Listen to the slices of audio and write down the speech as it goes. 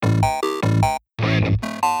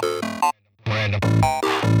Random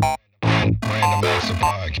Acts of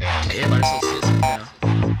Podcast. Everybody's so sensitive now.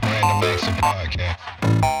 Random Acts of Podcast.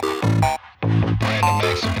 Random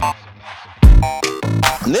Acts of Podcast.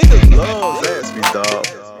 Niggas love Zaxby, dog.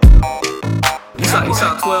 You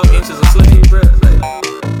saw 12 inches of sleeve, bro. Like,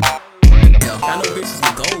 I know bitches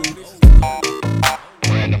with gold.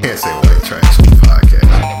 Can't say white trash on the podcast.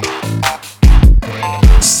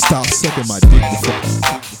 Stop sucking my dick.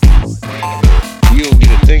 You don't get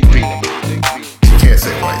to think people. You can't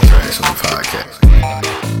say white trash on the podcast.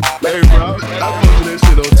 Hey, bro, I posted that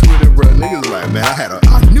shit on Twitter, bro. Niggas like, man, I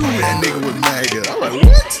knew that nigga was mad good. I'm like,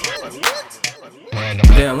 what?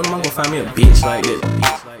 Damn, when am I gonna find me a bitch like that?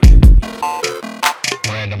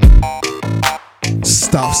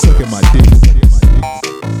 Stop sucking my dick.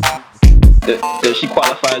 Does she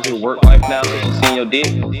qualify as your work wife now since she's seen your dick?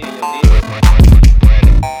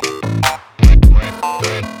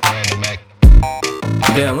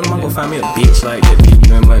 Damn, when am I gonna find me a bitch like that?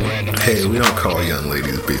 Give me money. Hey, we don't call young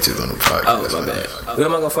ladies bitches on the podcast. Oh, my bad. When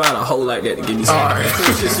am I gonna find a hoe like that to give me some? Alright.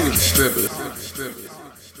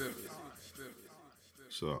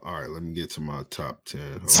 So, all right, let me get to my top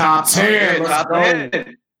 10. Top 10. Top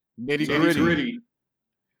 10. Nitty gritty.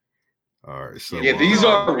 All right, so Yeah, these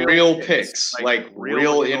are real picks, like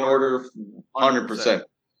real in order, 100%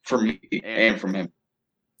 for me and from him.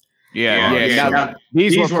 Yeah.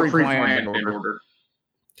 These were pre-planned in order.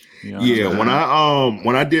 You know, yeah,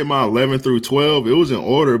 when I did my 11 through 12, it was in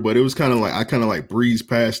order, but it was kind of like I kind of like breezed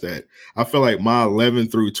past that. I feel like my 11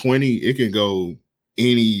 through 20, it can go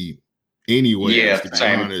any way. Yeah, to be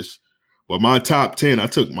same. honest. But my top 10, I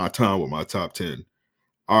took my time with my top 10.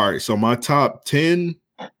 All right, so my top 10,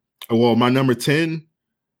 well, my number 10,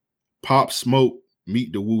 Pop Smoke,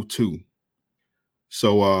 Meet the Woo 2.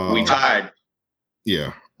 So We tied.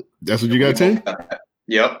 yeah, that's what you got 10?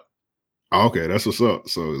 Yep. Okay, that's what's up.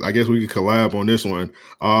 So I guess we can collab on this one.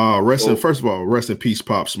 First of all, rest in peace,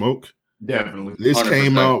 Pop Smoke. definitely. This 100%.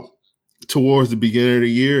 came out towards the beginning of the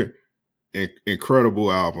year. Incredible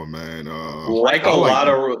album, man.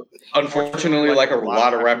 Unfortunately, like a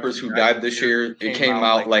lot of rappers who died this year, it came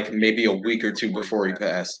out like maybe a week or two before he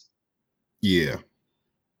passed. Yeah.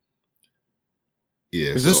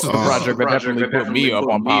 Yeah. Because this is the project that definitely put me up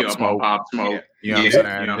on Pop Smoke. You know what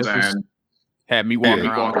I'm saying? Had me walking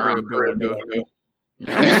around the crib.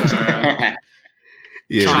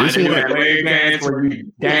 Yeah, Trying this to do one, that leg dance where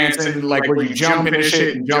you dancing, like where you jumping and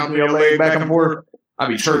shit and jumping your leg back and forth. I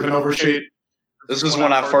be tripping over shit. This is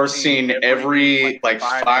when I first seen every like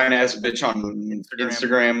fine ass bitch on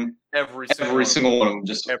Instagram. Every single one of them,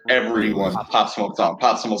 just everyone. Pop Smoke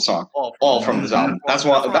song, all from this album. That's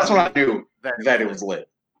when I knew that it was lit.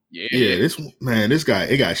 yeah, this guy,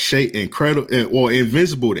 it got Shake incredible,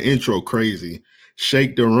 Invincible, the intro crazy.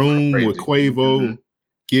 Shake the Room with Quavo,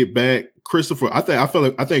 Get Back, Christopher. I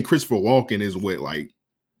think Christopher Walken is what like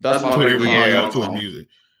That's put everybody up to his music.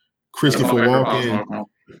 Christopher Walken,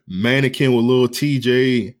 Mannequin with Lil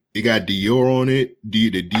TJ. It got Dior on it.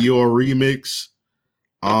 The Dior remix.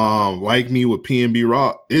 Like Me with PNB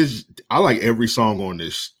Rock. I like every song on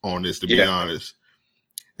this to be honest.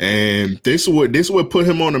 And this is what put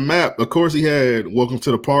him on the map. Of course, he had Welcome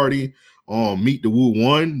to the Party on Meet the Woo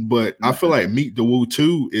 1, but I feel like Meet the Woo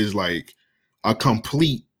 2 is like a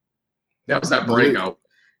complete. That was that breakout.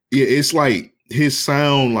 Yeah, it's like his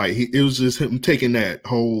sound, like it was just him taking that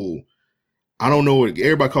whole. I don't know what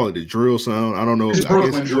everybody call it, the drill sound. I don't know. It's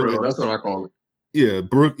Brooklyn drill. That's what I call it. Yeah,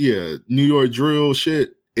 New York drill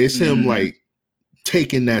shit. It's him like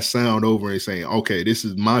taking that sound over and saying, "Okay, this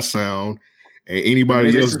is my sound." And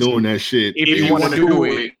anybody else doing that shit, if you want to do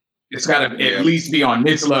it, it's got to at least be on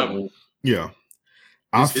this level. Yeah,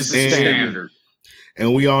 It's a standard.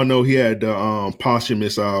 And we all know he had the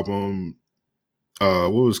posthumous album.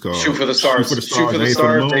 What was it called? Shoot for the Stars.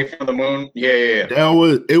 Aim for the Moon. Yeah.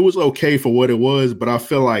 It was okay for what it was, but I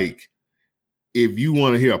feel like if you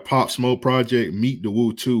want to hear a Pop Smoke project, Meet the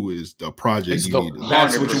Woo 2 is the project you need.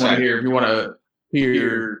 That's what you want to hear. If you want to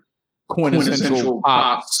hear quintessential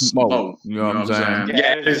Pop Smoke. You know what I'm saying?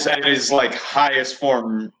 Yeah, it is like highest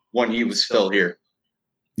form when he was still here.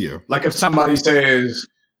 Yeah. Like if somebody says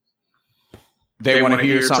they want to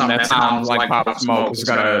hear something that sounds like Pop Smoke, it's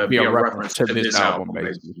gonna be a reference to this album,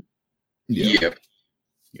 basically. Yeah.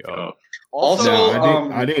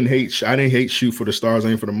 Also, I didn't hate Shoot for the Stars,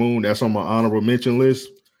 Aim for the Moon. That's on my honorable mention list.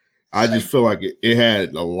 I just feel like it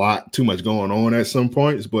had a lot too much going on at some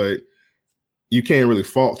points, but you can't really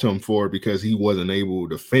fault him for it because he wasn't able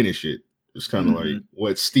to finish it. It's kind of like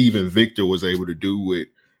what Steven Victor was able to do with.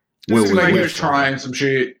 Like he was trying some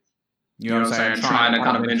shit. You know what I'm saying? Trying to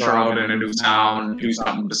kind of venture out in a new sound, do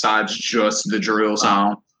something besides just the drill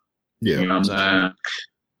sound. Yeah. You know what I'm saying?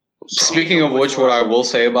 Speaking of which, what I will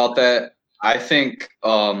say about that, I think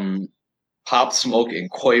Pop Smoke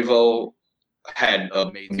and Quavo had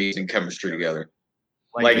amazing chemistry together.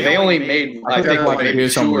 Like they only made, I think, like maybe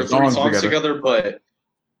 2 or 3 songs together, but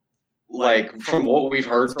like from what we've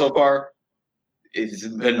heard so far, it's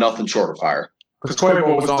been nothing short of fire. Because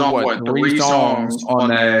Quavo was on what 3 songs on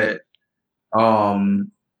that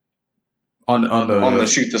on the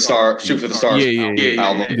Shoot for the Stars album,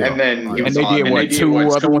 yeah. and then and they did what 2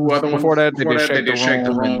 other ones before that. They did Shake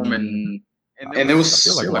the Room and it was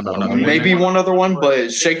maybe one other one,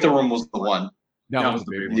 but Shake the Room was the one. That was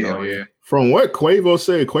the big one. Yeah. From what Quavo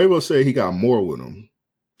said he got more with him.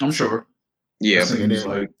 I'm sure. Yeah, and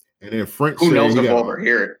then French. Who knows if we'll ever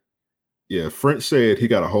hear it? Yeah, French said he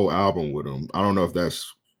got a whole album with him. I don't know if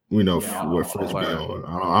that's what French be on.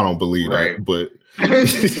 I don't believe that, but I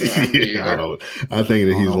think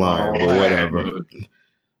that he's lying, but whatever.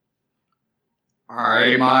 All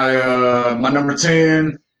right, my number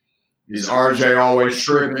 10 is RJ Always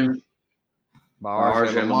Tripping by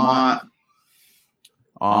RJ Lamont.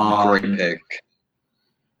 Great pick.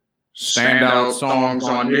 Standout songs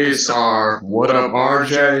on this are What Up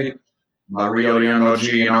RJ by Rio the MOG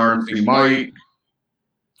and RMC Mike.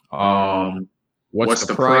 What's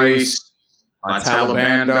the Price by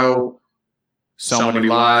Talibando. So Many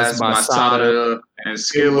Lies by Sada and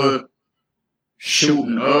Skilla.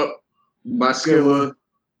 Shooting Up by Skilla.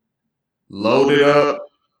 Loaded Up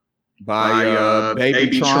by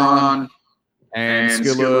Baby Tron and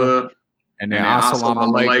Skilla. And then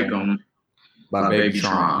Assalamu Alaikum by Baby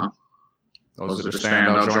Tron. Those are the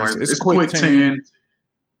standout joints. It's a quick 10.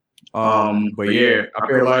 But yeah, I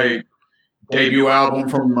feel like debut album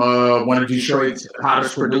from one of Detroit's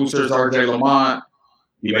hottest producers, RJ Lamont.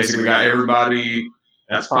 He basically got everybody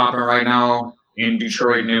that's popping right now in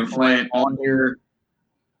Detroit and in Flint on here.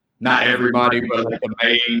 Not everybody, but like the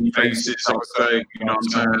main faces, I would say. You know what I'm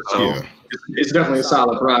saying? So it's definitely a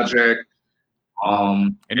solid project.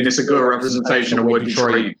 And it's a good representation of what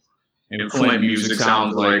Detroit and Flint music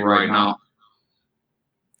sounds like right now.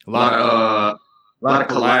 A lot of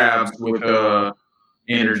collabs with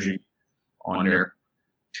Energy on there.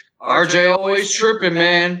 RJ Always Tripping,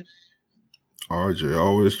 man. RJ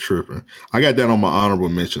Always Tripping. I got that on my honorable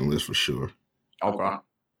mention list for sure. Okay. All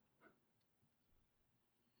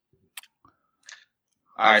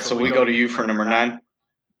right, so we go to you for number 9.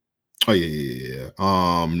 Oh yeah.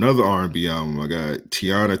 Another R&B album. I got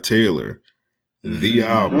Tiana Taylor, The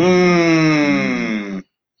Album.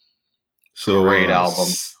 So great album.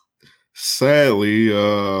 Sadly,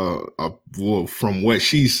 well, from what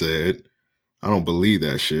she said, I don't believe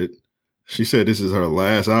that shit. She said this is her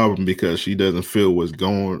last album because she doesn't feel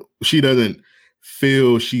she doesn't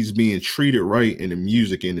feel she's being treated right in the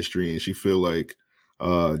music industry, and she feel like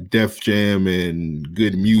Def Jam and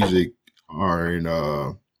good music aren't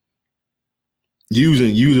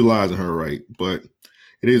utilizing her right. But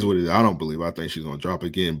it is what it is. I don't believe. I think she's gonna drop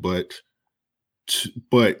again. But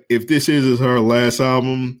if this is her last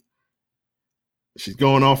album, she's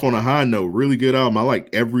going off on a high note. Really good album. I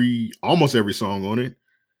like almost every song on it.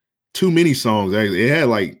 Too many songs, actually. It had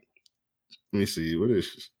like, let me see, what is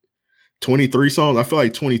this? 23 songs. I feel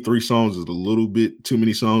like 23 songs is a little bit too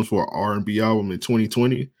many songs for an R&B album in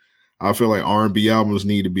 2020. I feel like R&B albums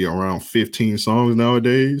need to be around 15 songs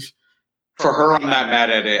nowadays. For her, I'm not mad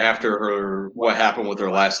at it after what happened with her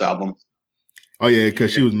last album. Oh yeah,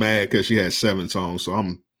 because she was mad because she had 7 songs. So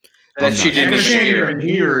she didn't even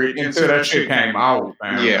hear it until that shit came out,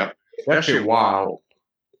 man. Yeah. That shit wild.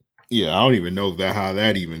 Yeah, I don't even know how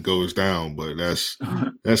that even goes down, but that's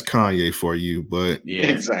Kanye for you. But yeah,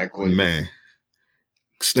 exactly. Man.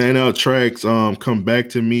 Standout tracks, Come Back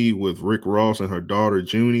to Me with Rick Ross and her daughter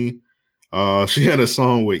Junie. She had a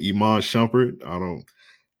song with Iman Shumpert. I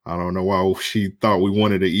don't know why she thought we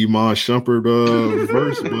wanted an Iman Shumpert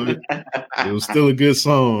verse, but it was still a good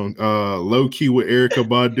song. Low Key with Erykah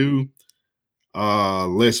Badu.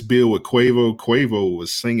 Let's Build with Quavo. Quavo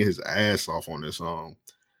was singing his ass off on this song.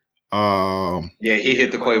 Yeah, he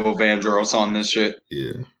hit the Quavo Vandross on this shit.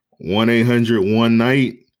 Yeah. 1-800 One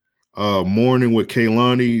Night. Morning with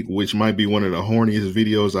Kehlani, which might be one of the horniest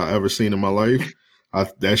videos I ever seen in my life.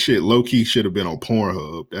 That shit low key should have been on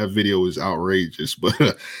Pornhub. That video was outrageous.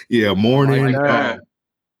 But yeah, Morning.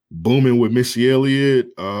 Booming with Missy Elliott.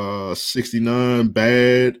 69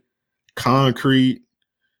 Bad. Concrete.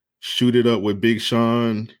 Shoot It Up with Big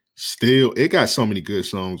Sean. Still, it got so many good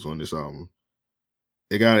songs on this album.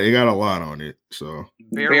 It got a lot on it. So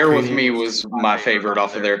Bear With Me was my favorite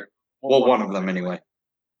off of there. Well, one of them anyway.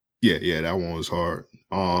 Yeah, that one was hard.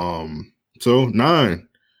 So 9,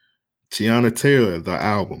 Tiana Taylor, the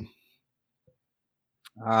album.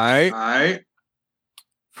 All right. All right.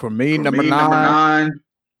 For me, For number me, 9,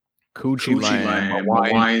 Coochie Coochie Land,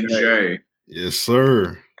 Land, Y&J. Yes,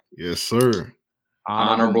 sir. Yes, sir.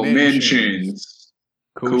 Honorable mentions.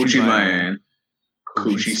 Coochie Land.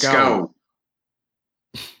 Coochie Scout.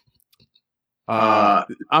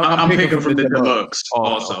 I'm picking from the deluxe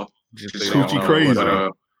also. Coochie Crazy.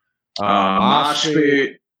 Mosh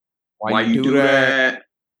Pit. Why you do that?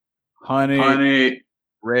 Honey.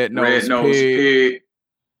 Red Nose Pig.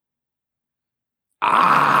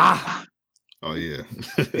 Oh yeah.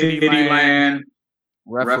 Diddy Land.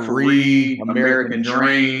 Referee. American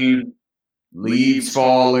Dream. Leaves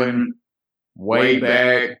Falling. Way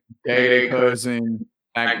Back. Day Cousin.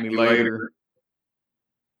 Thank Me Later.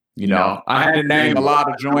 You know, I had to name a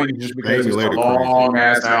lot of joints just because it's a long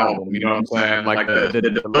ass album. You know what I'm saying? Like the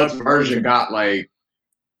deluxe version got like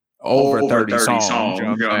over 30 songs. You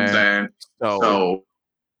know what I'm saying? So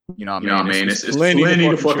you know what I mean? It's plenty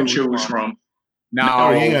to fucking choose from. Now,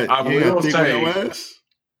 I will say,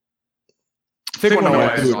 Thick One No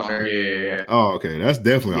Ass on there. Yeah. Oh, okay. That's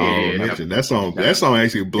definitely all I mentioned. That song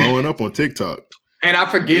actually blowing up on TikTok. And I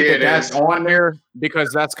forget that's on there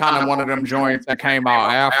because that's kind of one of them joints that came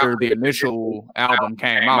out after the initial album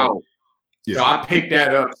came out. Yeah. So I picked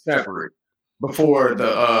that up separate before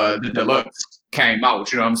the deluxe came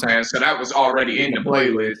out. You know what I'm saying? So that was already in the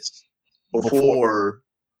playlist before,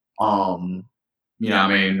 you know what I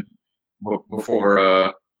mean?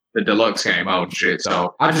 Before the deluxe came out and shit.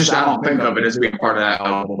 So I don't think of it as being part of that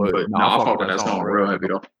album, but no, I fuck with that song real heavy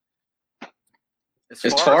though.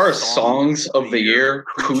 As far as songs of the year,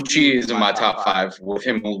 Coochie is in my top 5 with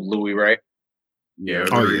him and Louis Ray. Yeah.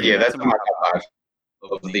 Yeah, that's my top 5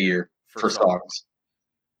 of the year for songs.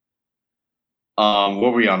 What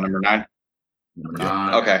were we on, number 9? Number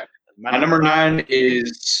 9. Okay. My number 9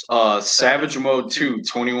 is Savage Mode 2,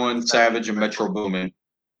 21 Savage and Metro Boomin.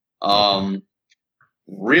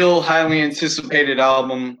 Real highly anticipated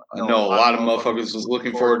album. I know a lot of motherfuckers was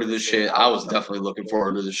looking forward to this shit. I was definitely looking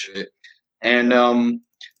forward to this shit. And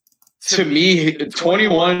to me,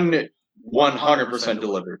 21 100%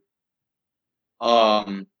 delivered.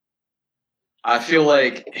 I feel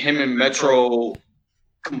like him and Metro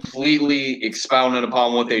completely expounded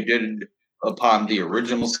upon what they did upon the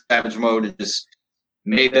original Savage Mode and just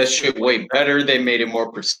made that shit way better. They made it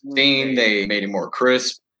more pristine. They made it more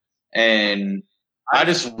crisp. And I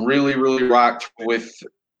just really, really rocked with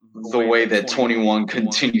the way that 21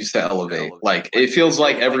 continues to elevate. Like, it feels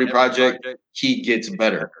like every project he gets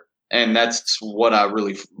better. And that's what I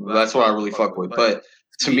really fuck with. But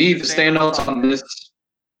to me, the standouts on this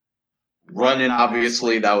Running,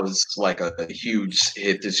 obviously, that was like a huge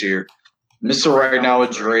hit this year. Mr. Right Now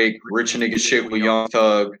with Drake, Rich Nigga Shit with Young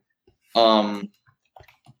Thug,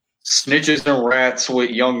 Snitches and Rats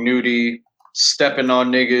with Young Nudie, Stepping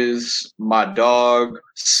on Niggas, My Dog,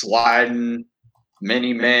 Sliding,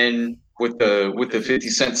 Many Men with the 50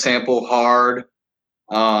 Cent sample, Hard,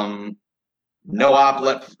 No Op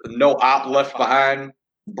Left Behind,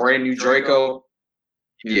 Brand New Draco.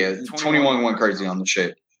 Yeah, 21 went crazy on the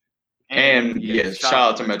shit. And yeah, shout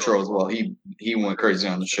out to Metro as well. He went crazy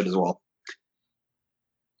on the shit as well.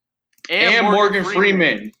 And Morgan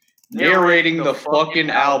Freeman narrating the fucking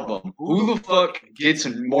album. Who the fuck gets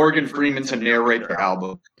Morgan Freeman to narrate their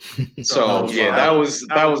album? So yeah, that was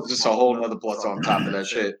just a whole nother plus on top of that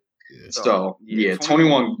shit. So yeah,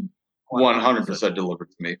 21 100% delivered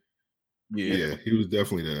to me. Yeah, he was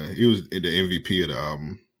definitely he was the MVP of the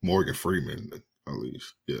album. Morgan Freeman, at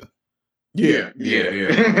least. Yeah.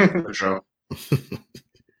 For sure.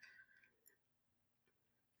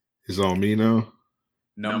 It's on me now.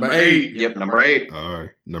 Number 8. Yep, number 8. All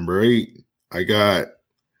right, number 8. I got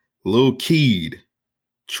Lil Keed,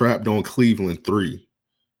 Trapped on Cleveland 3.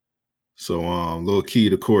 So Lil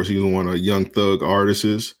Keed, of course, he's one of Young Thug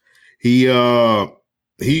artists. He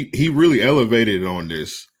really elevated on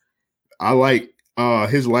this. I like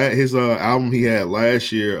his album he had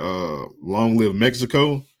last year, Long Live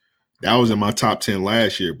Mexico. That was in my top 10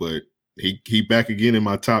 last year, but he back again in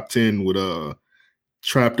my top 10 with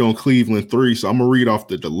Trapped on Cleveland 3. So I'm gonna read off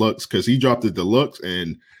the deluxe because he dropped the deluxe,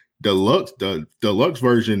 and the deluxe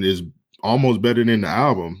version is almost better than the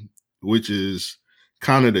album, which is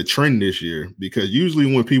kind of the trend this year. Because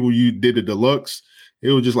usually when people did the deluxe, it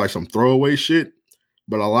was just like some throwaway shit.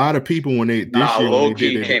 But a lot of people when they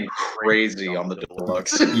Low-key came crazy on the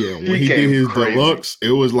deluxe. Yeah, when he did his deluxe, it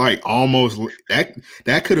was like almost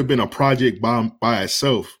that could have been a project by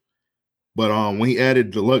itself. But when he added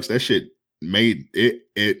deluxe, that shit made it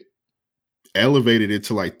elevated it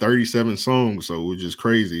to like 37 songs, so it was just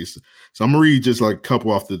crazy. So I'm gonna read just like a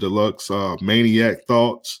couple off the deluxe. Maniac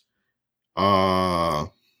Thoughts,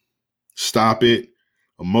 Stop It,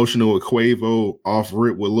 Emotional with Quavo, Off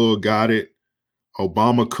Rip with Lil Got It,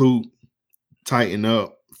 Obama Coupe, Tighten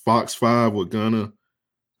Up, Fox 5 with Gunna,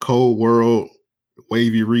 Cold World,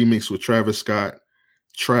 Wavy Remix with Travis Scott,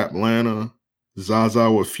 Trap Lana,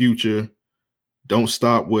 Zaza with Future, Don't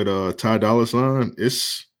Stop with Ty Dolla $ign.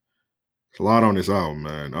 It's a lot on this album,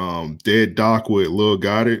 man. Dead Doc with Lil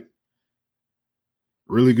Got It.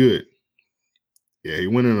 Really good. Yeah, he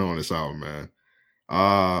went in on this album, man.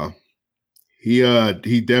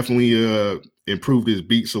 He definitely improved his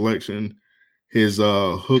beat selection, his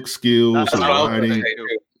hook skills, his writing.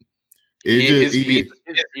 His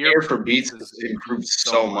ear for beats has improved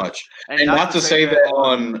so much. And not to say that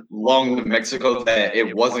on Long Live Mexico that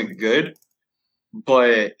it wasn't good,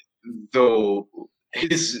 but the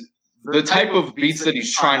type of beats that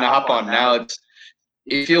he's trying to hop on now,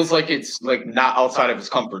 it feels like it's like not outside of his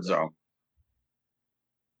comfort zone.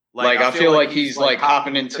 Like I feel like he's like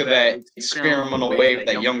hopping into that experimental wave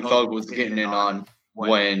that Young Thug was getting in on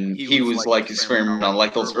when he was like experimenting on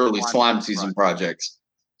like those early Slime Season projects.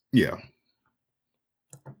 Yeah.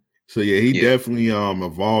 So yeah, he definitely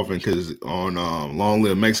evolving, because on Long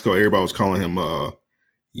Live Mexico, everybody was calling him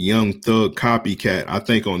Young Thug copycat. I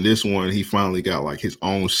think on this one he finally got like his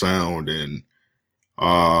own sound and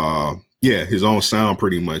his own sound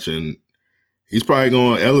pretty much, and he's probably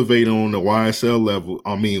going to elevate on the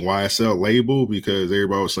YSL label, because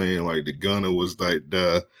everybody was saying like the Gunna was like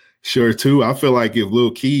the sure too. I feel like if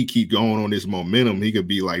Lil Key keep going on this momentum, he could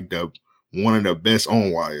be like one of the best on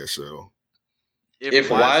YSL. If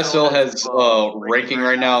YSL has ranking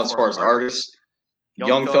right now as far as artists,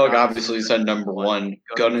 Young Thug obviously is at number 1.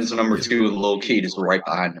 Gunna's number 2, and Lil Keed is right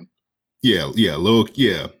behind him.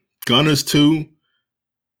 Gunna's 2.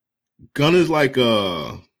 Gunna's like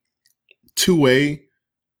 2A.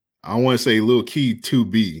 I want to say Lil Keed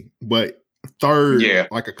 2B, but third,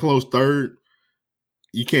 like a close third,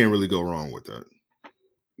 you can't really go wrong with that.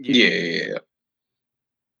 Yeah.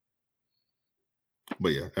 But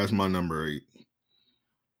yeah, that's my number 8.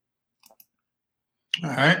 All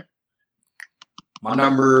right. My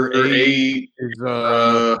number 8 is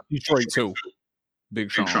Detroit 2. Big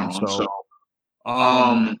Sean. So,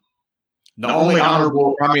 the only not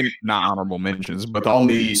honorable mentions, but the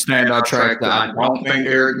only standout track that I don't think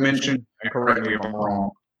Eric mentioned, and correct me if I'm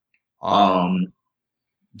wrong,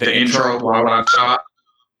 the intro, Why Would I Stop?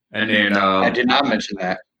 And then I did not mention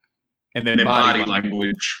that. And then Body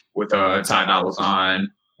Language with Ty Dolla $ign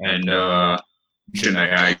and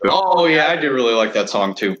Janae. Oh yeah, I do really like that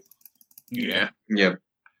song too. Yeah.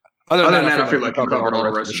 Other than that, I feel like you covered all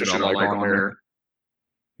the rest of the shit I like on there,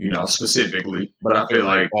 specifically. But I feel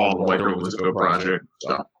like all the way through was a good project.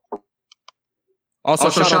 So. Also,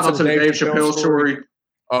 shout out to the Dave Chappelle story,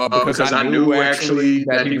 because I knew actually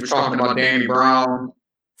that he was talking about Danny Brown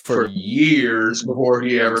for years before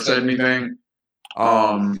he ever said anything.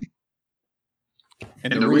 And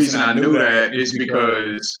the reason I knew that is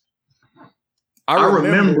because I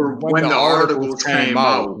remember when the articles came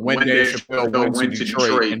out, when Dave Chappelle went to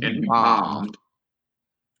Detroit and he bombed.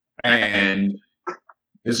 And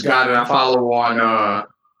this guy that I follow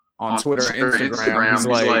on Twitter and Instagram, he's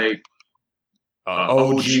like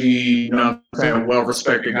OG,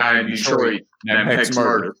 well-respected guy in Detroit named Hex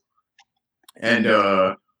Murder. And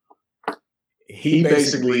he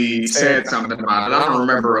basically said something about it. I don't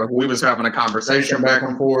remember if we was having a conversation back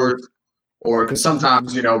and forth, or because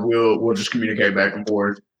sometimes, we'll just communicate back and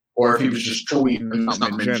forth, or if he was just tweeting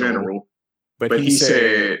something in general. But he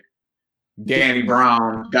said Danny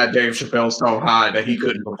Brown got Dave Chappelle so high that he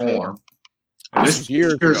couldn't perform. And this was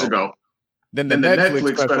years ago. Then the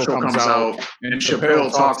Netflix special comes out, and Chappelle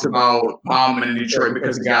talks about bombing in Detroit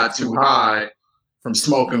because he got too high from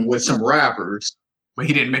smoking with some rappers. But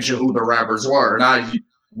he didn't mention who the rappers were. And I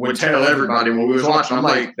would tell everybody when we was watching, I'm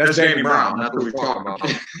like, that's Danny Brown. That's what we're talking about.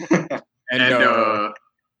 And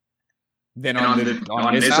then on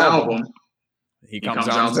this album, he comes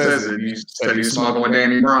out and says it. He said he's smoking with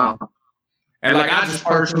Danny Brown. And I just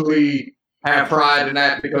personally have pride in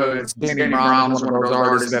that, because Danny Brown was one of those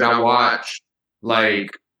artists that I watched, from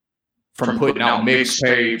putting out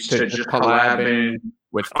mixtapes to just collabing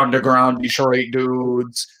with underground Detroit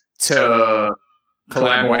dudes to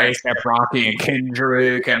collabing with A$AP Rocky and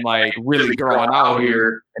Kendrick, and really growing out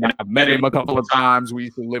here. And I've met him a couple of times. We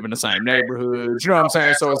used to live in the same neighborhoods. You know what I'm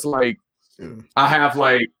saying? So it's I have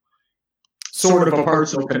sort of a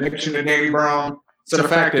personal connection to Danny Brown. So the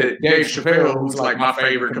fact that Dave Chappelle, who's my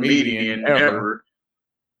favorite comedian ever,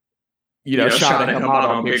 shot at him out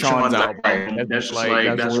on Big Sean's album. That's just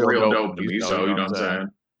like that's real dope to me. So you know what I'm saying.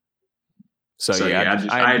 So yeah,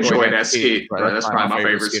 I enjoy that skit. Bro. That's probably my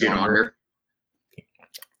favorite skit on here.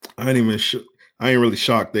 I ain't really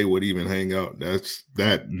shocked they would even hang out.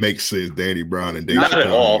 That makes sense. Danny Brown and Dave Not at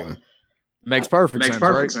all. Makes perfect sense,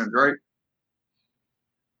 right?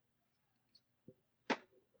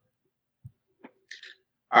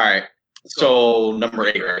 All right. So number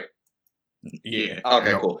 8, right? Yeah.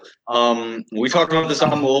 Okay, cool. We talked about this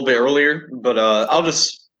album a little bit earlier, but I'll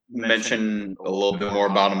just mention a little bit more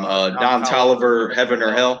about him. Don Toliver, Heaven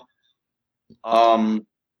or Hell.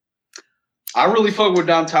 I really fuck with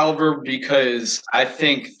Don Toliver because I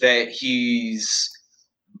think that he's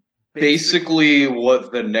basically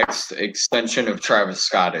what the next extension of Travis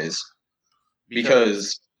Scott is.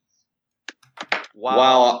 Because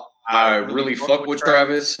while I really fuck with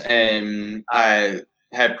Travis and I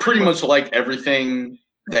had pretty much liked everything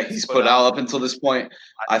that he's put out up until this point,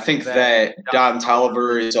 I think that Don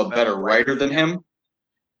Toliver is a better writer than him.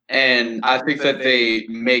 And I think that they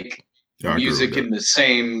make music in the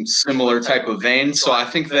same similar type of vein. So I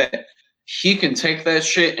think that he can take that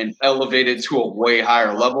shit and elevate it to a way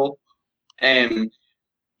higher level. And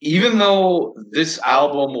even though this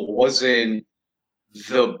album wasn't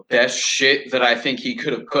the best shit that I think he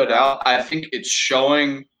could have put out, I think it's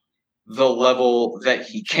showing the level that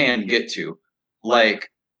he can get to.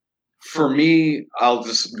 Like, for me, I'll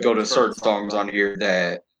just go to certain songs on here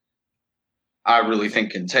that I really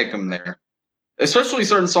think can take him there. Especially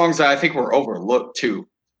certain songs that I think were overlooked too.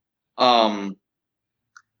 No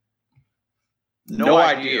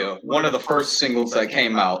Idea, one of the first singles that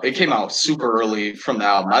came out. It came out super early from the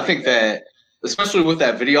album. I think that, especially with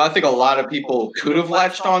that video, I think a lot of people could have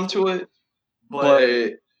latched onto it,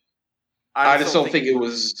 but I just don't think it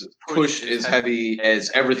was pushed as heavy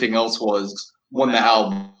as everything else was when the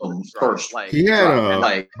album first He had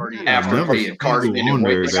like after being Cardi B and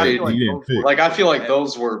Wasted. Like, I feel like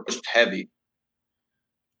those were pushed heavy.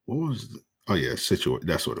 What was oh yeah, Situation.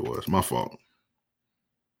 That's what it was. My fault.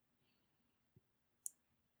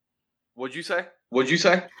 What'd you say?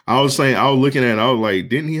 I was saying, I was looking at it, I was like,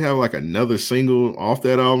 didn't he have like another single off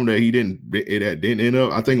that album that didn't end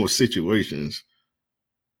up? I think it was Situations.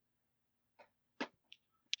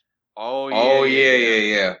 Oh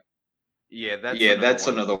yeah. Yeah, that's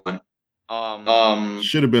another one.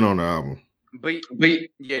 Should have been on the album. But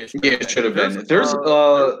it should have been.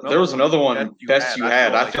 There was another one, Best You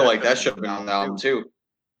Had. I feel like that should have been on the album too.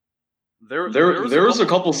 There was a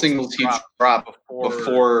couple singles he dropped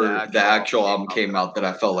before the actual album came out that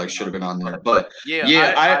I felt like should have been on there. But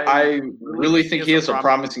I really think he has a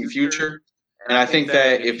promising future. And I think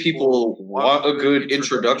that if people want a good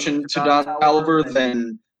introduction to Don Toliver,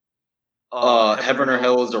 then Heaven or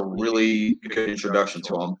Hell is a really good introduction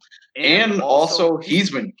to him. And also,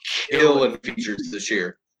 he's been killing features this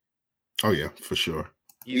year. Oh yeah, for sure.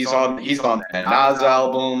 He's on that Nas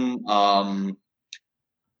album.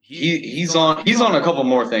 He's on a couple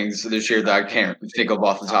more things this year that I can't think of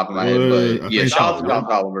off the top of my head. But yeah, shout out to Don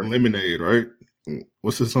Toliver. Lemonade, right?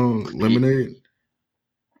 What's the song? Lemonade.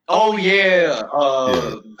 Oh yeah,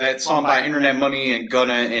 that song by Internet Money and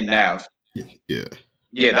Gunna and Nav. Yeah.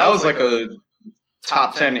 Yeah, that was like a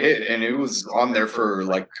top 10 hit, and it was on there for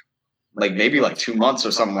like maybe like 2 months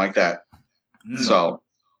or something like that. So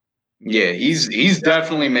yeah, he's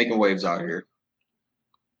definitely making waves out here.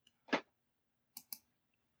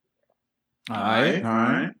 All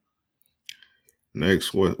right.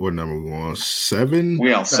 Next, what number we on? 7?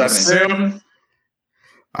 We on 7.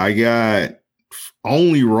 I got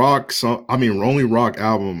only rock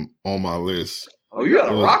album on my list. Oh, you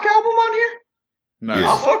got a rock album on here? Nice. Yeah.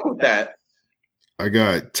 I'll fuck with that. I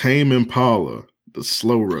got Tame Impala, The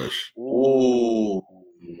Slow Rush. Ooh.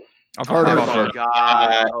 I've heard about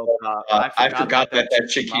that. I forgot that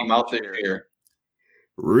shit came out this year.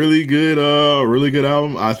 Really good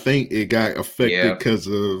album. I think it got affected because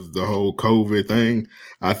of the whole COVID thing.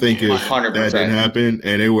 I think if 100%. That didn't happen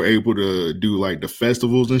and they were able to do like the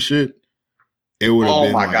festivals and shit, it would have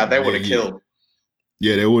been. Oh my god, they would have killed.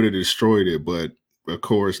 Yeah, they would have destroyed it. But of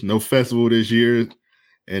course, no festival this year.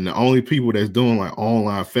 And the only people that's doing like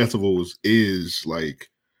online festivals is like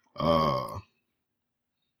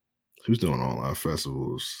who's doing online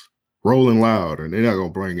festivals? Rolling Loud, and they're not gonna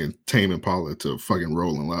bring in Tame Impala to fucking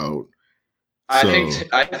Rolling Loud. I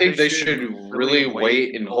think they should really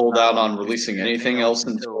wait and hold out on releasing anything else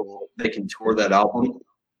until they can tour that album.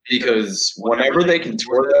 Because whenever they can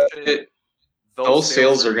tour that shit, those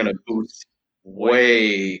sales are gonna boost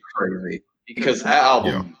way crazy. Because that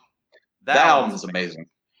album is amazing.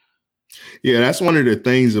 Yeah, that's one of the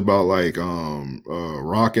things about like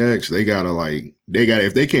rock acts. They gotta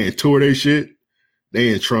if they can't tour their shit,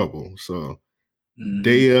 they in trouble. So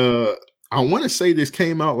they I want to say this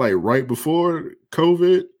came out like right before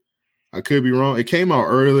COVID. I could be wrong. It came out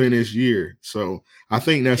earlier in this year. So I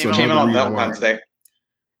think that's It came out on Valentine's Day.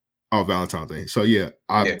 Oh, Valentine's Day. So yeah,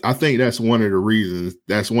 I think that's one of the reasons.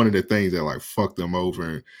 That's one of the things that like fucked them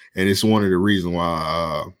over, and it's one of the reasons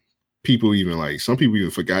why people even like some people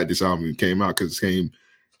even forgot this album came out because it came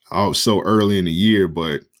out so early in the year.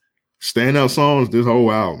 But standout songs, this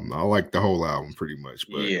whole album, I like the whole album pretty much.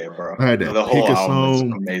 But yeah, bro, I had to the pick whole a album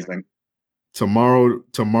song. is amazing.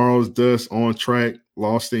 Tomorrow's Dust, On Track,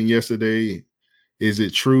 Lost in Yesterday. Is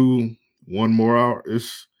It True? One More Hour.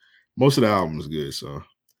 It's most of the album is good. So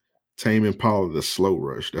Tame Impala, The Slow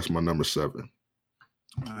Rush. That's my number 7.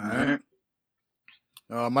 All right.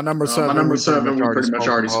 My number 7. We pretty much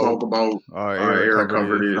already spoke about. Eric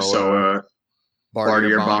covered it. So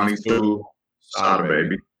Barty or Bonnie too. Sada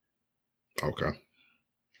Baby. Okay.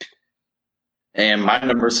 And my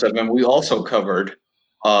number 7, we also covered.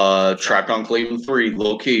 Trapped on Cleveland 3,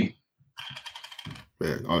 Low Key.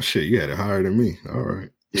 Man, oh shit, you had it higher than me. All right.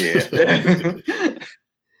 Yeah.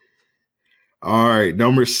 All right,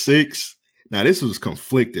 number 6. Now this was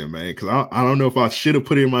conflicting, man, because I don't know if I should have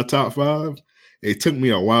put it in my top 5. It took me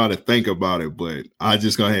a while to think about it, but I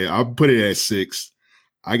just go ahead. I'll put it at 6.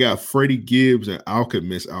 I got Freddie Gibbs and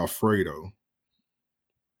Alchemist Alfredo.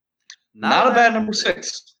 Not a bad number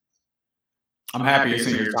 6. I'm happy it's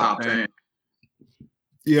in your top 10.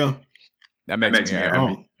 Yeah, that makes me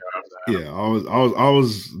happy. Yeah, I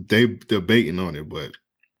was debating on it, but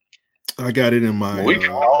I got it in my. We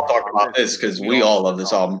can all talk about this because we all love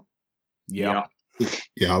this album. Yeah.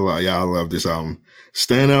 I love this album.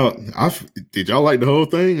 Stand out. Did y'all like the whole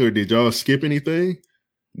thing, or did y'all skip anything?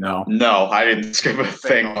 No, I didn't skip a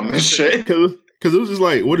thing on this shit because it was just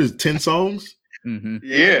like, what is 10 songs? Mm-hmm.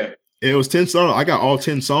 Yeah, it was 10 songs. I got all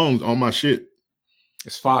 10 songs on my shit.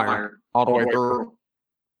 It's fire all the way through.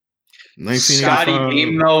 Scotty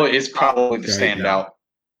Beam though is probably the standout.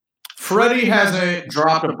 Freddie hasn't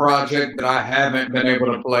dropped a project that I haven't been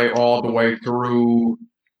able to play all the way through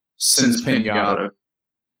since Pinata.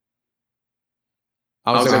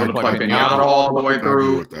 I was able to play Pinata all the way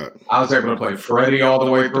through. I was able to play Freddie all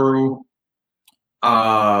the way through.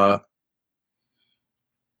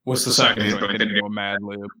 What's the second joint? Didn't do a Mad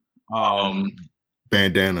Lib.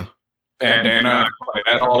 Bandana. I can play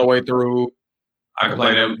that all the way through. I can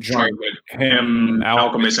play that joint with him,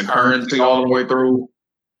 Alchemist, and Currency all the way through.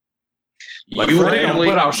 Like You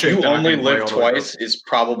Only Live Twice is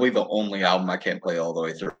probably the only album I can't play all the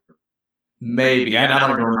way through. Maybe. And I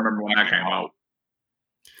don't even remember when that came out.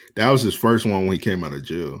 That was his first one when he came out of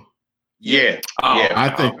jail. Yeah. I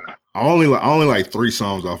think I only like 3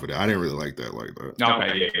 songs off of that. I didn't really like that like that.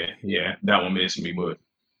 Okay, yeah. That one missed me, but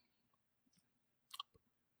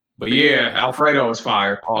yeah, Alfredo is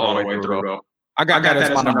fire all the way through though. I got that as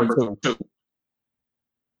my number 2.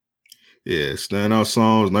 Yeah, standout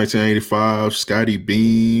songs, 1985, Scotty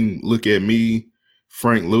Beam, Look at Me,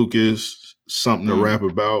 Frank Lucas, Something to Rap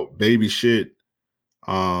About, Baby Shit,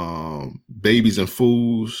 Babies and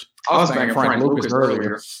Fools. I was thinking Frank Lucas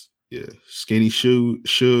earlier. Yeah, Skinny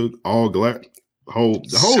Suge, All Glad, the whole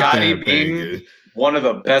Scotty damn Beam, thing. one of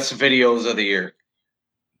the best videos of the year.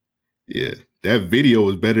 Yeah, that video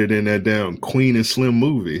was better than that damn Queen and Slim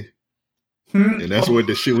movie. And that's what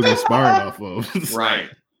the shit was inspired off of. Right.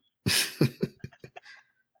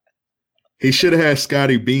 He should have had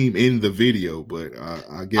Scotty Beam in the video, but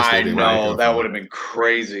I guess I know that would have been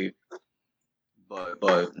crazy. But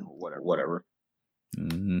whatever.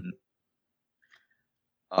 Mm-hmm.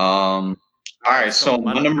 All right, so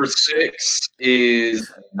my number 6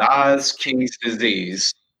 is Nas King's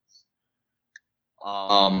Disease.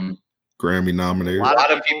 Grammy nominated. A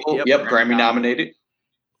lot of people, Grammy nominated.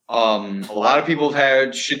 A lot of people have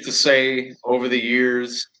had shit to say over the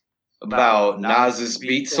years about Nas's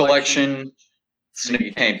beat selection. This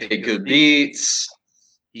nigga can't pick good beats.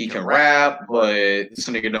 He can rap, but this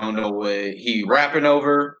nigga don't know what he rapping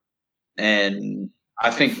over. And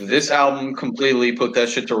I think this album completely put that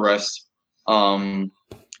shit to rest. Standout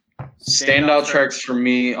tracks for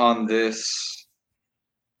me on this.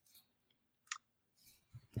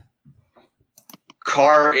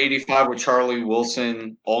 Car 85 with Charlie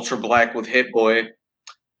Wilson, Ultra Black with Hit Boy.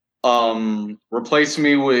 Replace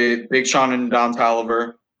Me with Big Sean and Don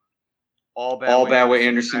Toliver. All Bad with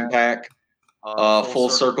Anderson .Paak. Full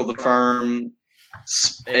Circle The Firm.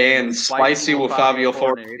 And Spicy with Fabio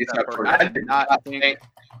Ford. I did not think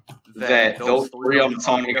that those three on the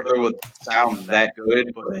song together would sound that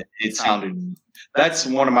good, but it sounded. That's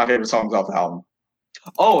one of my favorite songs off the album.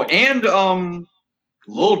 Oh, and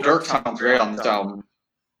Lil Durk sounds great on this album.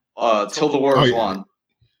 Till the War is Won.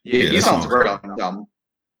 Yeah, he sounds great on this album.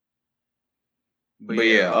 But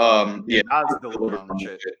Nas delivered on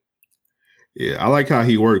shit. Yeah, I like how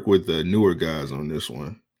he worked with the newer guys on this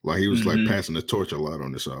one. Like he was like passing the torch a lot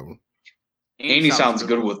on this album. And he sounds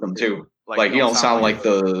good with them too. Like he don't sound like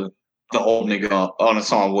the old nigga on a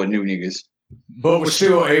song with new niggas. But we're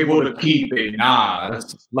still able to keep it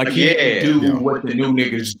Nas. Like he didn't do what the new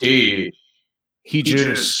niggas did.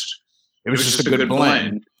 It was just a good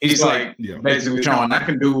blend. He's like basically showing I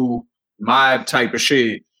can do my type of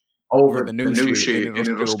shit over the new shit and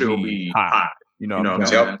it'll still be hot. You know what I'm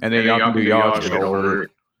saying? And then y'all can do y'all shit over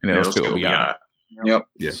it and it'll still be hot. Yep.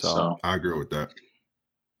 Yeah, so I agree with that.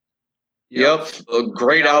 Yep. A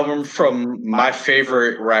great album from my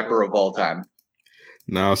favorite rapper of all time.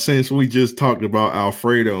 Now, since we just talked about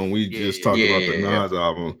Alfredo and we just talked about the Nas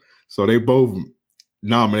album, so they both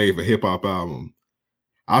nominated for hip hop album.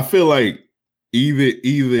 I feel like either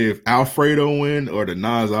if Alfredo win or the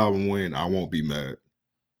Nas album win, I won't be mad.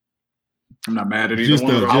 I'm not mad at either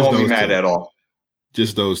one. I won't be mad at all.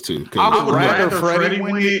 Just those two. I would rather Freddie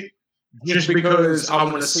win it just because I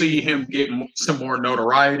want to see him get some more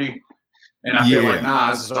notoriety. And I feel like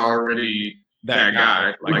Nas is already that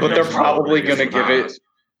guy. Like, but they're probably going to give it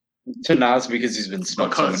to Nas because he's been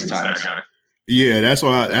smoked so many times. Yeah, that's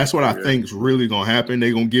what I think is really gonna happen.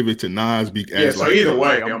 They're gonna give it to Nas because so either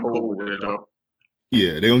way, I'm cool with it though.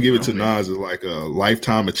 Yeah, they're gonna give it to Nas as like a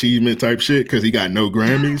lifetime achievement type shit because he got no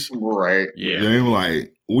Grammys. Right. Yeah. They're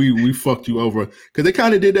like, we fucked you over. Because they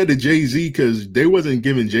kind of did that to Jay-Z because they wasn't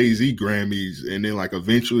giving Jay-Z Grammys, and then like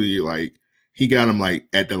eventually like he got him like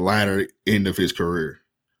at the latter end of his career.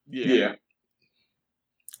 Yeah.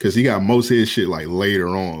 Because he got most of his shit like later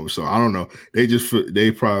on. So I don't know.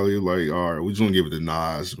 They probably like, all right, we're just gonna give it to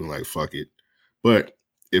Nas. We're like, fuck it. But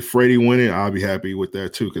if Freddie win it, I'll be happy with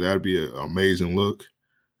that too, because that'd be an amazing look.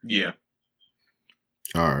 Yeah.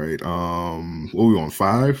 All right. What we on?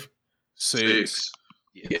 5? 6.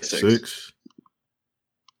 Yeah, 6.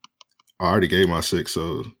 I already gave my 6,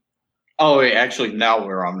 so. Oh wait, actually now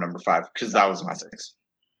we're on number 5 because that was my 6.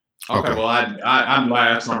 Okay. Well I'm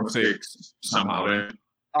last on 6 somehow then.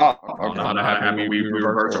 Oh, okay. I mean, we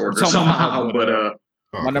reverse order somehow, but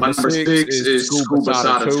my number 6 is Scuba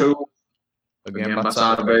Sada 2. Again,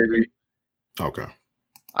 Basada, baby. Okay.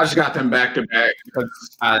 I just got them back to back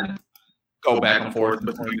because I go back and forth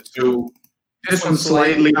between the two. This one's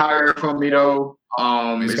slightly higher for me though.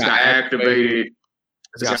 It's got Activated.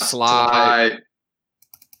 It's got Slide.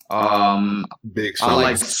 Big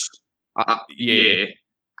Slide.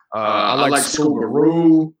 I like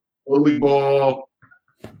Scoobaroo, Bully Ball,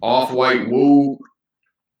 Off-White Woo,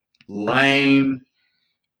 Lane,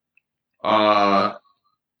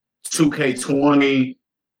 2K20,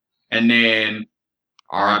 and then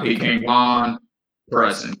R.I.P. King Von,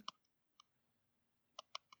 Present.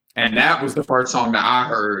 And that was the first song that I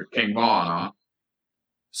heard King Von on.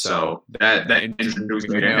 So that introduced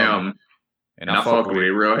me to him. And I fucked with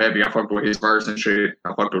it real heavy. I fucked with his verse and shit.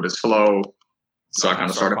 I fucked with his flow. So I kind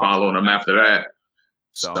of started following him after that.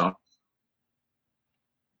 So. All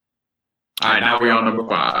right, now we're on number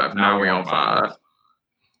 5. Now we're on 5.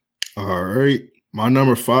 All right. My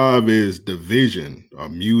number 5 is Division,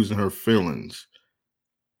 Amusing Her Feelings.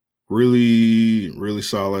 Really, really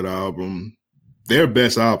solid album. Their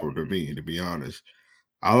best album to me, to be honest.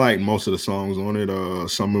 I like most of the songs on it.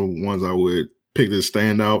 Some of the ones I would pick as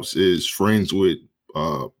standouts is Friends with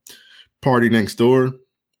Party Next Door.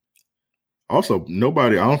 Also, none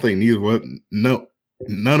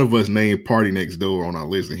of us named Party Next Door on our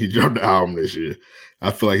list, and he dropped the album this year.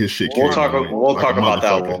 I feel like his shit. We'll talk about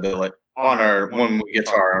that a little bit like when we get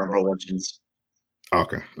to our honorable mentions.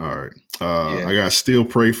 Okay, all right. I got Still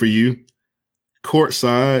Pray for You,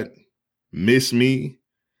 Courtside, Miss Me,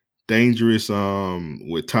 Dangerous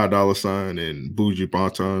with Ty Dolla $ign and Buju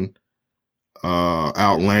Banton,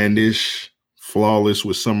 Outlandish, Flawless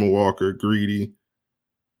with Summer Walker, Greedy,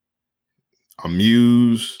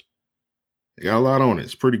 Amuse. They got a lot on it.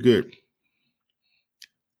 It's pretty good.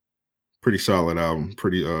 Pretty solid album.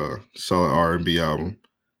 Pretty solid R&B album.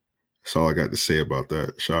 That's all I got to say about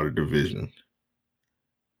that. Shout out to Division.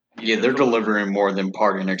 Yeah, they're delivering more than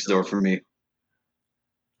Party Next Door for me.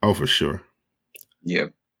 Oh, for sure. Yeah.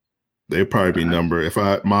 They'd probably be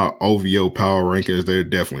my OVO power rankings, they're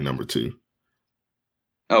definitely number 2.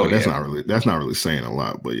 Oh, but that's not really saying a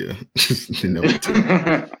lot, but yeah. Number 2.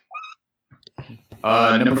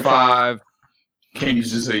 Number 5,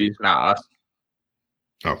 King's Disease, Nas.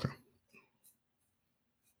 Okay.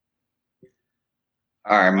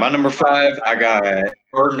 All right, my number 5, I got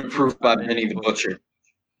Burden of Proof by Benny the Butcher.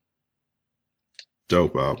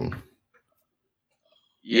 Dope album.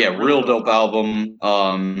 Yeah, real dope album.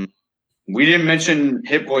 We didn't mention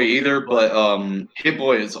Hit Boy either, but Hit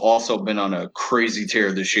Boy has also been on a crazy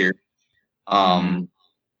tear this year.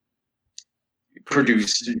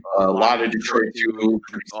 Produced a lot of Detroit too,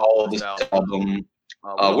 produced all of this album.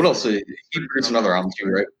 What else? He produced another album too,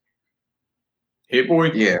 right? Hit Boy?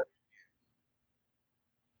 Yeah.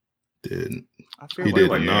 He did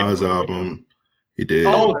the Nas album. He did.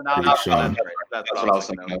 That's what I was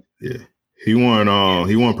thinking of. Yeah. He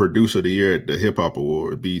won Producer of the Year at the Hip Hop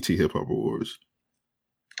Award, BET Hip Hop Awards.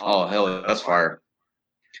 Oh hell yeah, that's fire.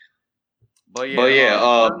 But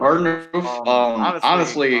yeah, Burden of Proof,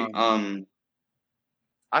 honestly,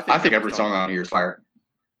 I think every song on here is fire.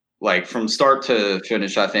 Like from start to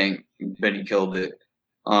finish, I think Benny killed it.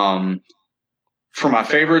 For my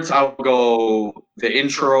favorites, I would go the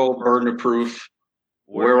intro, Burden of Proof.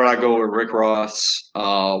 Where Would I Go with Rick Ross?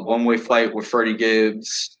 One Way Flight with Freddie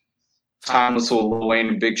Gibbs. Timeless with Lil Wayne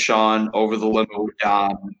and Big Sean. Over the Limit with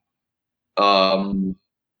Don.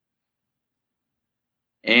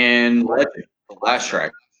 And Legend, the last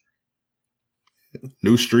track.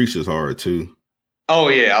 New Streets is hard too. Oh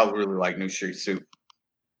yeah, I really like New Streets too.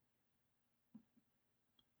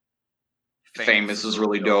 Famous is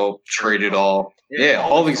really dope. Trade It All. Yeah,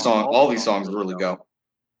 all these songs really go.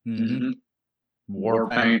 Mm-hmm. War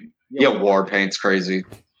Paint. Yeah, War Paint's crazy.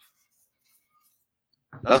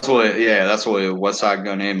 That's what West Side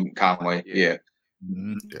Gun and Conway. Yeah.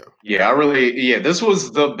 Mm-hmm. Yeah, this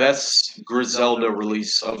was the best Griselda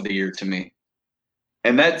release of the year to me.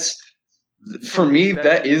 And that's, for me,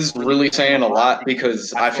 that is really saying a lot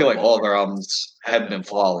because I feel like all their albums have been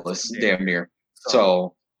flawless, damn near.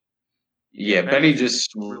 So, yeah, Benny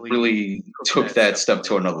just really took that step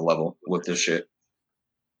to another level with this shit.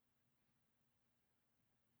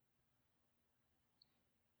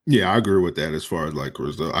 Yeah, I agree with that as far as like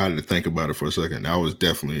Griselda. I had to think about it for a second. That was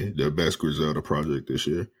definitely the best Griselda project this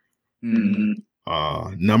year.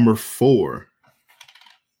 Mm-hmm. Number 4.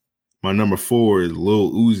 My number 4 is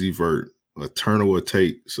Lil Uzi Vert, Eternal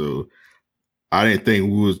Take. So I didn't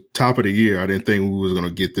think we was top of the year. I didn't think we was gonna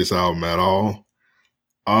get this album at all.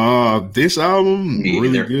 This album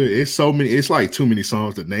really good. It's like too many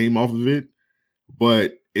songs to name off of it,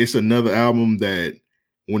 but it's another album that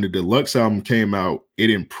when the deluxe album came out, it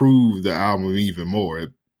improved the album even more.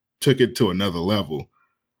 It took it to another level.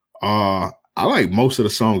 I like most of the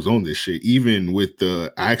songs on this shit, even with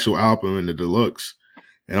the actual album and the deluxe.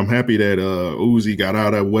 And I'm happy that Uzi got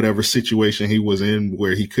out of whatever situation he was in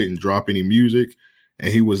where he couldn't drop any music,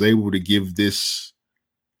 and he was able to give this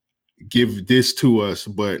to us.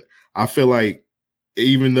 But I feel like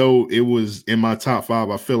even though it was in my top 5,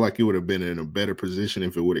 I feel like it would have been in a better position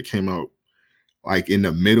if it would have came out like in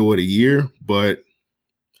the middle of the year. But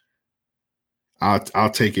I'll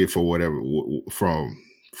take it for whatever from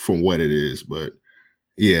what it is. But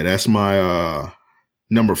yeah, that's my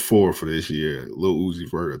number 4 for this year. Lil Uzi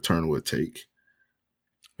Vert, Eternal Take.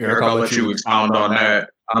 Eric, I'll let you expound on that.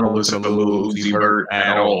 I don't listen to Lil Uzi Vert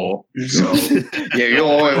at all. So yeah, you'll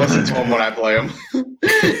only listen to him when I play him.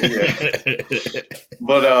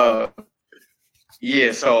 But I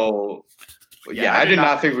did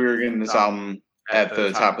not think we were getting this album at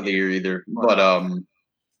the top of the year either. But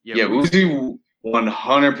Uzi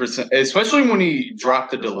 100%, especially when he dropped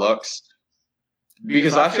the deluxe.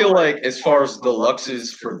 Because I feel like as far as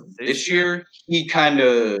deluxes for this year, he kind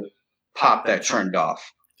of popped that trend off.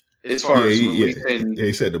 As far as releasing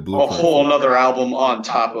he said a whole another album on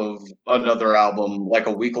top of another album like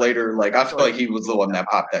a week later. Like I feel like he was the one that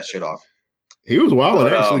popped that shit off. He was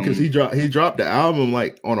wild actually because he dropped the album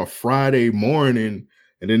like on a Friday morning,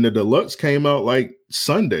 and then the deluxe came out like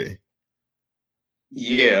Sunday.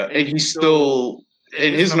 Yeah, and his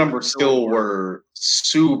numbers still were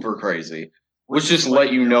super crazy, which just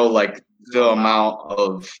let you know like the amount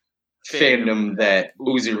of fandom that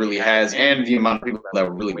Uzi really has and the amount of people that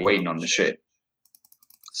were really waiting on the shit.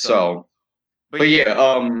 So, but yeah,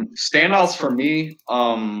 standouts for me,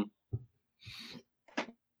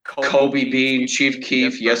 Kobe Bean, Chief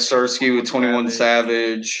Keef, Yes Sirski with 21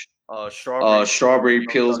 Savage, Strawberry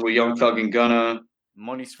Pills with Young Thug and Gunna,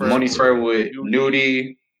 Money Spread with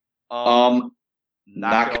Nudie.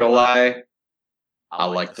 Not gonna lie, I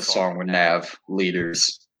like the song with Nav,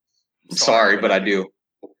 Leaders. I'm sorry, but I do.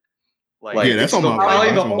 Like, that's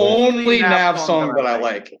probably the only Nav song that I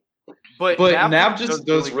like. But Nav just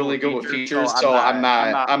does really good with features, so I'm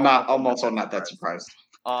also not that surprised.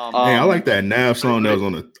 Hey, I like that Nav song that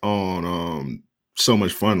was on So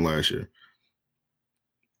Much Fun last year.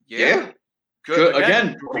 Yeah. Good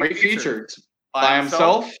again, great feature. By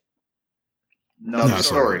himself, another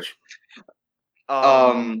story.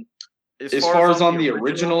 As far as on the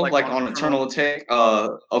original, like on Eternal Attack,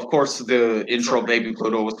 of course the intro Baby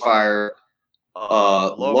Pluto was fire.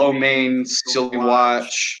 Low Main, Silly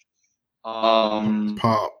Watch,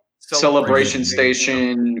 Pop. Celebration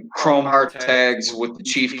Station, Chrome Heart Tags with the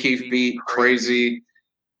Chief Keef beat, crazy.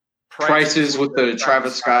 Prices with the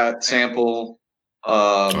Travis Scott sample.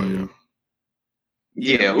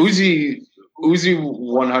 Yeah, Uzi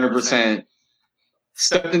 100%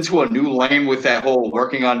 stepped into a new lane with that whole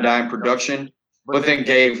working on dime production, but then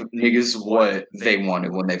gave niggas what they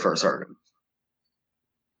wanted when they first heard him.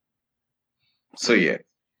 So yeah.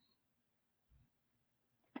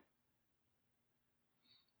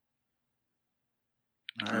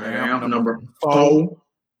 All right, I'm number 4.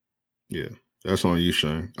 Yeah, that's on you,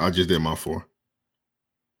 Shane. I just did my 4.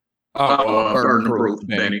 Burden Proof,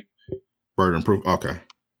 Benny. Burden Proof. Okay.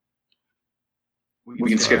 We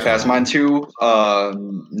can skip past mine too.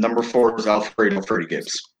 Number 4 is Alfredo Freddie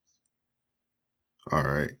Gibbs. All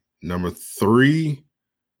right. Number 3,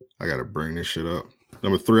 I gotta bring this shit up.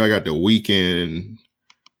 Number 3, I got The Weeknd.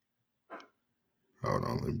 Hold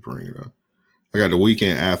on, let me bring it up. I got The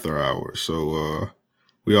Weeknd After Hours. So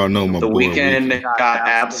we all know my The boy Weeknd got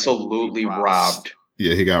absolutely robbed.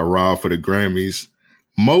 Yeah, he got robbed for the Grammys.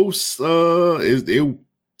 Most I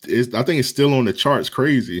think it's still on the charts.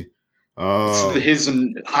 Crazy. His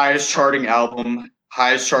highest charting album,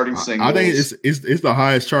 highest charting single. I think it's the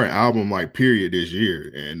highest charting album like period this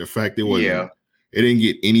year, and the fact it didn't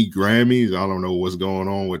get any Grammys. I don't know what's going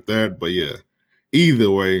on with that, but yeah.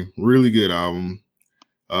 Either way, really good album.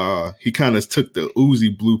 He kind of took the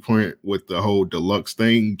Uzi blueprint with the whole deluxe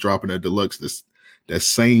thing, dropping that deluxe that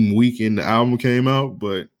same weekend the album came out,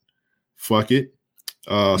 but fuck it.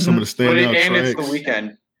 Some of the standout tracks. It's The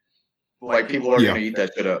Weeknd. Like people are gonna eat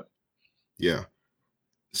that shit up. Yeah.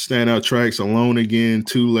 Standout tracks: Alone Again,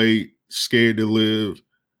 Too Late, Scared to Live,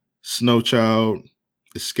 Snow Child,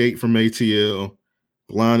 Escape from ATL,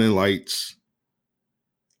 Blinding Lights,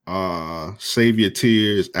 Save Your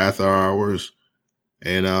Tears, After Hours,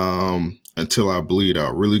 and Until I Bleed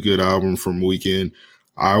Out. Really good album from Weeknd.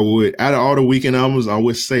 I would, out of all the Weeknd albums, I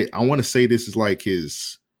want to say this is like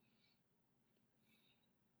his,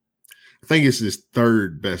 I think it's his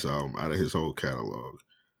 3rd best album out of his whole catalog.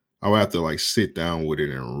 I would have to like sit down with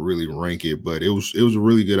it and really rank it, but it was a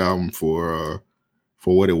really good album for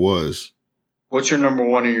what it was. What's your number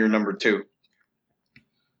 1 and your number 2?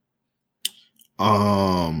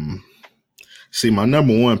 See, my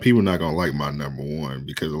number 1, people not gonna like my number 1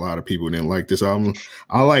 because a lot of people didn't like this album.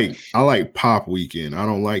 I like Pop Weeknd. I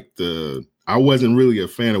don't like I wasn't really a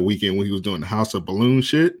fan of Weeknd when he was doing the House of Balloon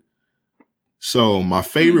shit. So my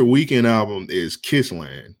favorite Weeknd album is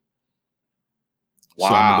Kissland. Wow.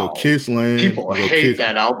 So I'm gonna go Kissland. People hate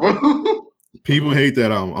that album. People hate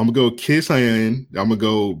that album. I'm gonna go Kissland. I'm gonna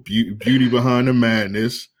go Beauty Behind the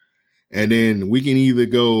Madness. And then we can either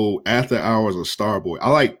go After Hours or Starboy. I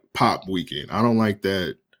like Pop Weeknd. I don't like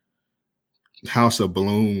that House of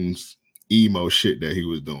Balloons emo shit that he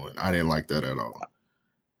was doing. I didn't like that at all.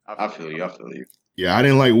 I feel you. Yeah, I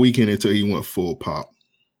didn't like Weeknd until he went full pop.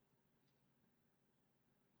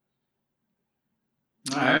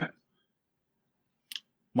 All right.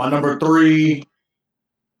 My number 3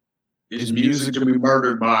 is Music to Be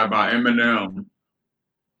Murdered by Eminem.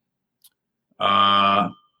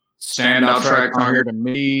 Standout track on here to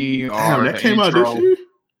me. Damn, that came out this year?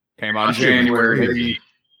 Came out in January.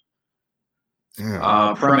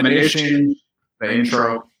 Premonition, the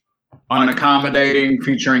intro. Unaccommodating,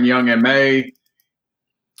 featuring Young M.A.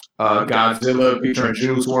 Godzilla, featuring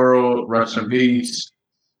Juice WRLD, rest in peace.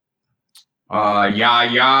 Ya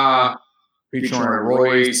Ya, featuring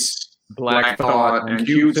Royce, Black Thought, and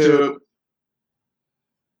Q-Tip.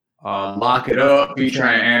 Lock It Up,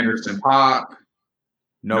 featuring Anderson .Paak.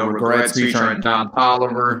 No Regrets, featuring Don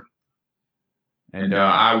Toliver. And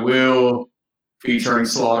I Will, featuring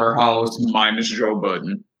Slaughterhouse, minus Joe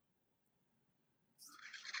Budden.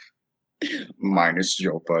 Minus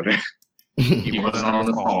Joe Budden. He wasn't on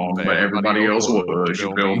the phone, but everybody else was,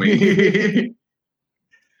 you feel me?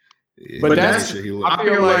 But that's, I feel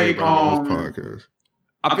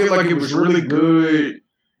like it was really good.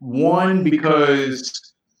 One,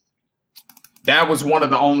 because that was one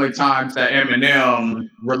of the only times that Eminem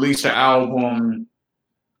released an album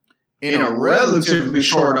in a relatively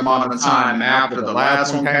short amount of time after the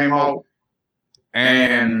last one came out.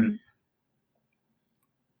 And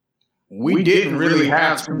we didn't really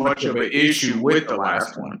have too much of an issue with the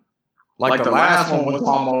last one. Like the last one was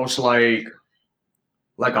almost like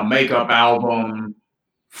a makeup album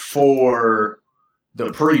for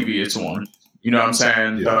the previous one. You know what I'm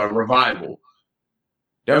saying? The Revival.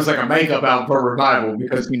 There was like a makeup album for Revival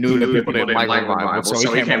because he knew that people didn't like Revival.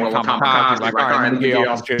 So he came with Kamikaze, like, all right, let me get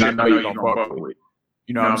off shit I know you don't fuck with.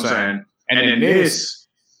 You know what I'm saying? And then this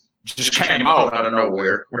just came out of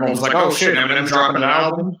nowhere. Everyone was like, oh shit, Eminem's dropping an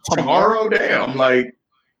album tomorrow? Damn. Like,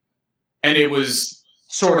 and it was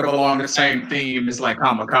sort of along the same theme as like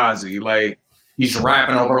Kamikaze. Like, he's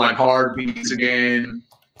rapping over like hard beats again.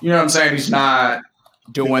 You know what I'm saying? He's not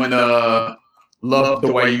doing the Love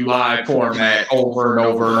the Way You Lie format over and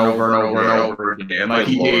over and over and over and over again. Like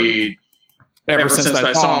he did ever since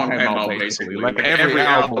that song came out, basically. Like every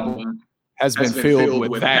album has been filled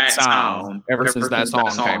with that sound ever since that song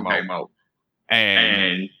came out.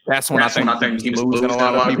 And that's when I think he was losing a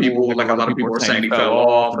lot of people. Like a lot of people were saying he fell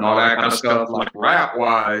off and all that kind of stuff. Like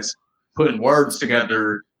rap-wise, putting words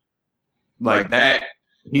together like that,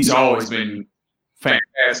 he's always been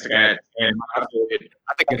fantastic at. And I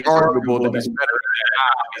think it's arguable that he's better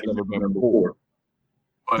than he's ever been before.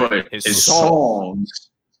 But his songs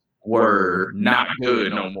were not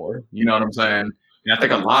good no more. You know what I'm saying? And I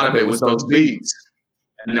think a lot of it was those beats.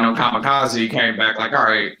 And then on Kamikaze came back like, all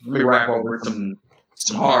right, let me rap over some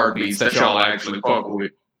hard beats that y'all actually fuck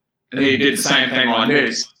with. And then he did the same thing on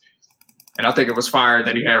this. And I think it was fire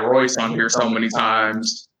that he had Royce on here so many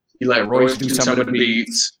times. He let Royce do some of the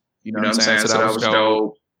beats. You know what I'm saying? So that was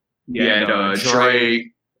dope. He had Dre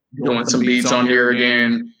doing some beats on here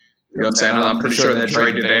again. You know what I'm saying? I'm pretty sure that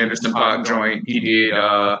Dre did the Anderson Paak joint. He did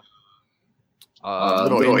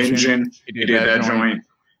Little Engine. He did that joint.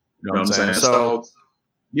 You know what I'm saying? So,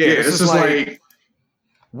 yeah, this is like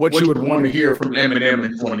what you would want to hear from Eminem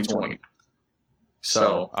in 2020.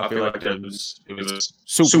 So I feel like it was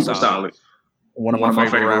super solid. One of my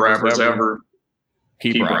favorite rappers ever.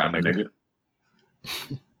 Keep rapping, nigga.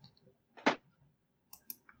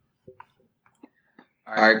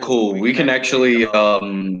 All right, cool. We can actually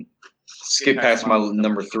skip past my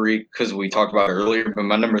number 3 because we talked about it earlier. But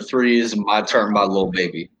my number 3 is My Turn by Lil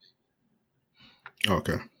Baby.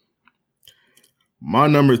 Okay. My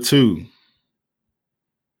number 2.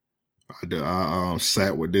 I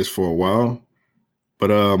sat with this for a while,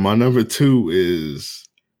 but my number 2 is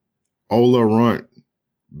Ola Runt,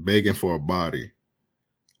 Begging for a Body.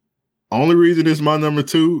 Only reason it's my number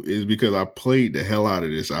 2 is because I played the hell out of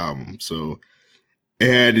this album, so it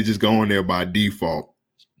had to just go in there by default.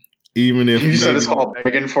 Even if you said it's called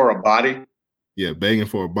Begging for a Body. Yeah, Begging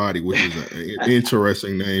for a Body, which is an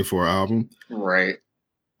interesting name for an album. Right.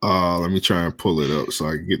 Let me try and pull it up so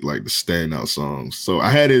I can get like the standout songs. So I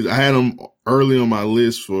had them early on my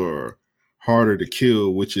list for Harder to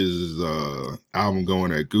Kill, which is album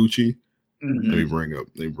going at Gucci. Mm-hmm. Let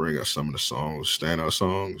me bring up some of the songs, standout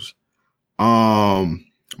songs.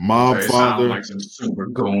 Mob Father, like some super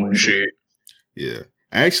going shit. Yeah,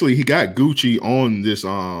 actually, he got Gucci on this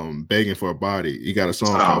Begging for a Body. He got a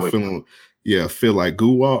song called Feel Like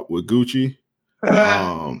Goo-Wop with Gucci.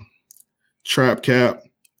 Trap Cap,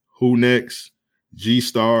 Who Next, G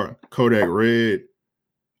Star, Kodak Red,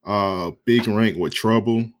 Big Rank with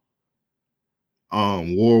Trouble,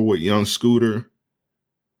 War with Young Scooter,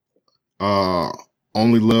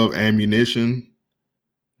 Only Love Ammunition.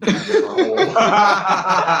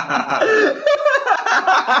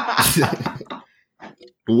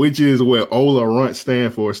 Which is what Ola Runt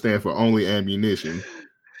stand for Only Ammunition.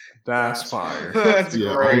 That's fire. That's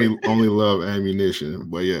great. Only Love Ammunition.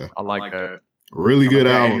 But yeah, I like that. Really good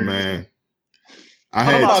album, man.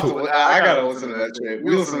 I gotta listen to that shit.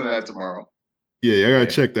 We listen to that tomorrow. Yeah, I gotta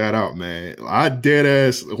check that out, man. I dead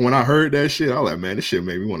ass when I heard that shit, I was like, man, this shit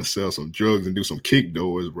made me want to sell some drugs and do some kick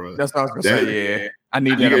doors, bro. That's what I was gonna say. Yeah, I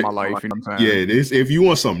need that in my life. You know what I'm saying? Yeah, if you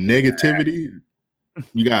want some negativity,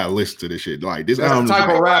 you gotta listen to this shit. Like this album, the type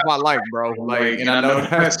of rap I like, bro. Like, and I know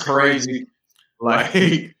that's crazy. Like,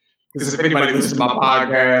 because if anybody listens to my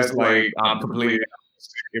podcast, like, I'm completely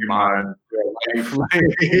in my life.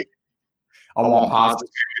 Like, I want positivity,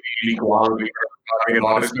 equality, and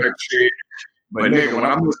all this good shit. But nigga, when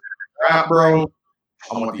I'm listening to rap, bro,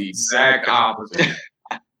 I want the exact opposite.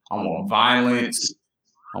 I want violence.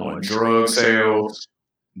 I want drug sales.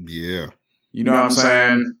 Yeah. You know what I'm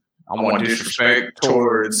saying? I want disrespect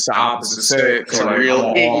towards the opposite sex. Some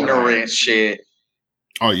real ignorant shit.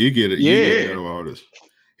 Oh, you get it. Yeah. You get all this.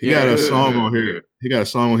 He got a song on here. He got a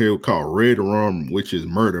song on here called Red Rum, which is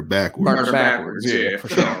Murder Backwards. Murder Backwards, yeah, for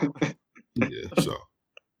sure. Yeah, so.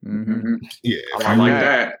 Mm-hmm. Yeah. I like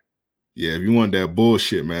that. Yeah, if you want that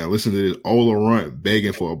bullshit, man, listen to this Ola Runt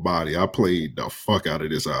Begging for a Body. I played the fuck out of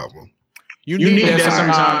this album. You need that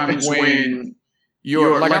sometimes when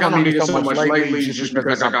you're like, I don't need it so much lately just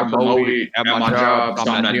because I got promoted at my job,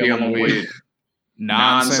 so I'm not dealing with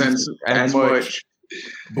nonsense as much.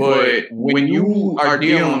 But when you are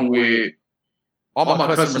dealing with all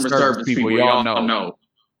my customer service people, y'all know,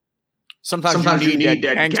 sometimes you need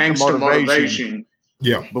that gangster motivation.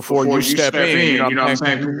 Yeah. Before you step in, you know what I'm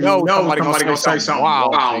saying? You know somebody gonna say something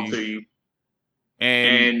wild to you.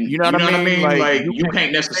 And you know what I mean? Like you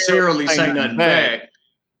can't necessarily say nothing back.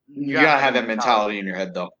 You gotta have that mentality in your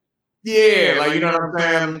head, though. Yeah, like you know what I'm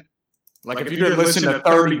saying? Like if you just listen to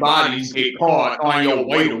 30 bodies get caught on your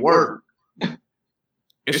way to work,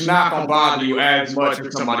 it's not gonna bother you as much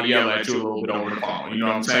if somebody yell at you a little bit over the phone. You know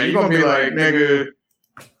what I'm saying? You're gonna be like, nigga,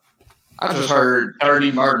 I just heard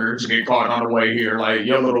 30 murders get caught on the way here. Like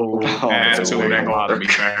your little attitude ain't gonna bother me,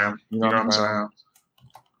 fam. You know what I'm saying?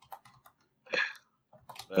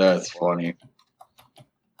 That's funny.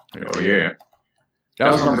 Oh yeah.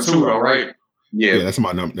 That was number 2 though, right? Yeah, that's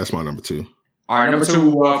my number. That's my number 2. All right, number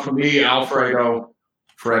 2 for me, Alfredo,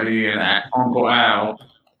 Freddie, and Uncle Al.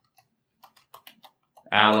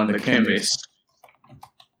 Alan the Chemist.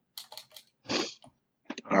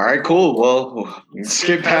 All right, cool. Well,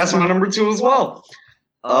 skip past my number 2 as well.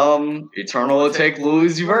 Eternal Attack,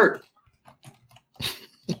 Louis Vert.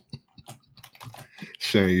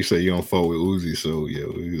 Shane, you say you don't fuck with Uzi, so yeah,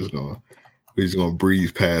 we're just gonna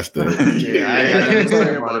breeze past that. Yeah, I ain't got nothing to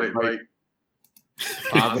say about it. Like,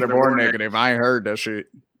 positive or negative, I ain't heard that shit.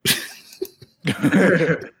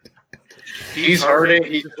 He's heard it.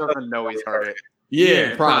 He just doesn't know he's heard it.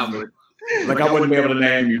 Yeah, probably. Like I wouldn't be able to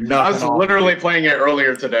name you nothing. I was literally playing it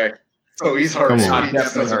earlier today, so he's heard it. I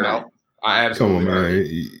definitely heard it. I absolutely Come on,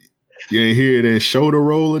 man. You ain't hear it in shoulder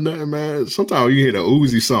roll or nothing, man. Sometimes you hear the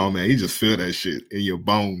Uzi song, man. You just feel that shit in your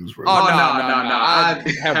bones, bro. Oh, no. I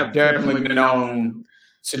have definitely been known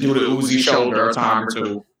to do the Uzi shoulder a time or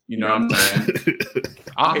two. You know what I'm saying?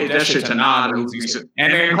 I'll hit that shit to non-Uzi.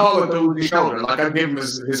 And then call it the Uzi shoulder. Like, I give him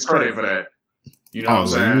his credit for that. You know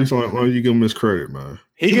what I'm saying? Why don't you give him his credit, man?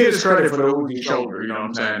 He gets credit for the Uzi shoulder. You know what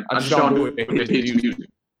I'm saying? I just don't do it with his music.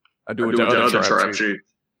 I do it to other trap shit.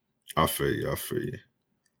 I feel you.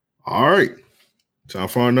 All right. Time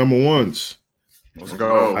for our number 1s. Let's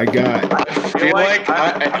go. I feel like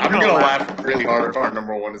I'm going to laugh really hard if our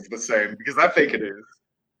number 1 is the same, because I think it is.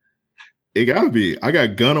 It got to be. I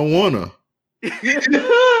got Gunna Wanna.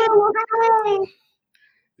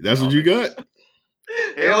 That's what you got?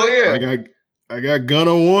 Hell yeah. I got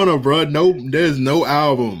Gunna Wanna, bro. There's no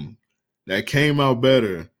album that came out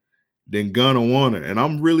better than Gunna Wanna. And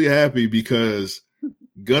I'm really happy because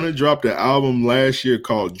Gunna dropped an album last year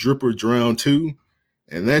called Dripper Drown 2,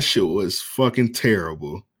 and that shit was fucking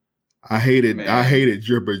terrible. I hated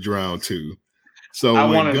Dripper Drown 2. So I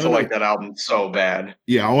wanted to like that album so bad.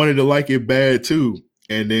 Yeah, I wanted to like it bad too.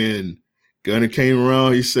 And then Gunna came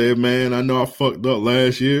around, he said, man, I know I fucked up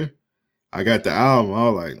last year. I got the album. I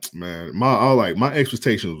was like, man, my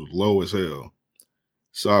expectations was low as hell.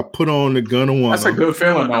 So I put on the Gunna Wanna. That's a good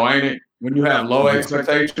feeling though, ain't it? When you have low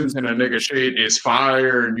expectations and a nigga shit is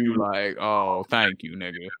fire and you like, oh, thank you,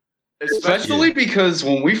 nigga. Especially because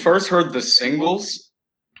when we first heard the singles,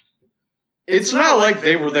 it's not like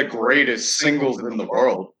they were the greatest singles in the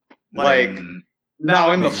world. Like,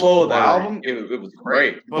 now in the flow of the album, it was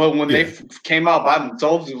great. But when they came out by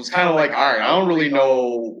themselves, it was kind of like, all right, I don't really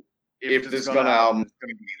know if this Gunna album is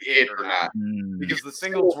going to be it or not. Because the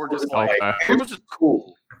singles were just like, it was just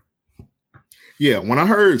cool. Yeah, when I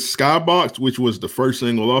heard Skybox, which was the first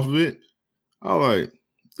single off of it, I was like,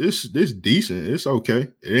 this decent. It's okay.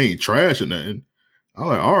 It ain't trash or nothing. I was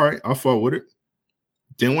like, all right, I'll fuck with it.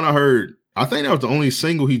 Then when I heard, I think that was the only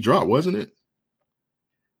single he dropped, wasn't it?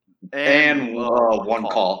 And One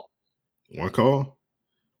Call. One Call?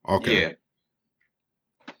 Okay. Yeah.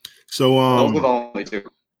 So those were the only 2.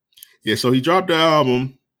 Yeah, so he dropped the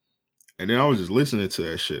album, and then I was just listening to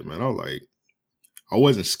that shit, man. I was like, I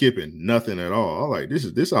wasn't skipping nothing at all. I was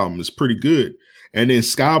like, this album is pretty good. And then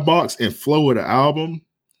Skybox and flow of the album,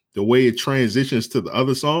 the way it transitions to the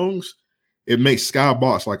other songs, it makes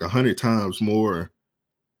Skybox like 100 times more.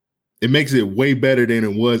 It makes it way better than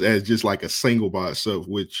it was as just like a single by itself,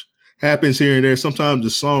 which happens here and there. Sometimes the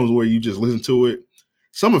songs where you just listen to it,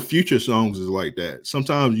 some of Future songs is like that.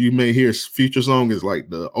 Sometimes you may hear Future song is like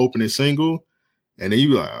the opening single, and then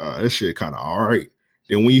you like, oh, that shit kind of all right.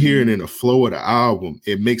 Then when you hear it in the flow of the album,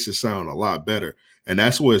 it makes it sound a lot better. And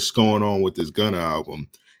that's what's going on with this Gunna album.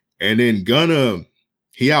 And then Gunna,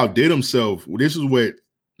 he outdid himself. This is what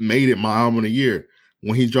made it my album of the year.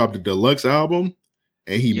 When he dropped the deluxe album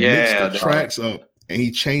and he mixed the tracks up and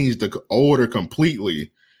he changed the order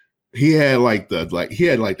completely. He had like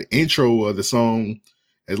the intro of the song,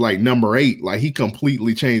 as like number 8. Like he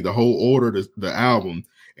completely changed the whole order of the album,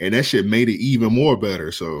 and that shit made it even more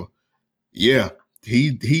better. So yeah,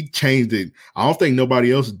 he changed it. I don't think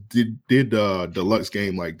nobody else did the deluxe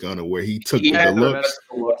game like Gunna, where he took the deluxe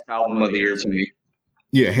album of the year to me.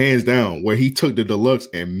 Yeah, hands down, where he took the deluxe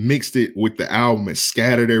and mixed it with the album and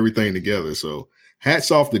scattered everything together. So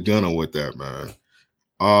hats off to Gunna with that, man.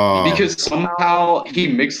 Because somehow he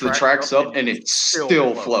mixed the tracks up and it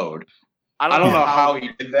still flowed. I don't know how he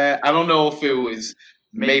did that. I don't know if it was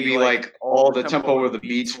maybe like all the tempo or the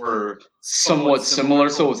beats were somewhat similar,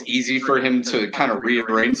 so it was easy for him to kind of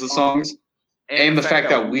rearrange the songs. And the fact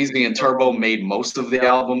that Weezy and Turbo made most of the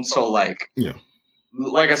album, so like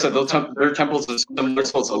I said, their tempos are similar,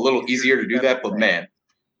 so it's a little easier to do that. But man,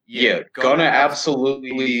 yeah, Gunna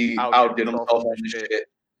absolutely outdid himself in this shit.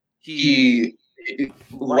 He,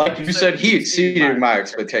 like you said, he exceeded my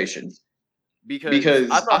expectations because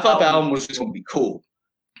I thought the album was just gonna be cool,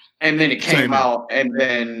 and then it came out, and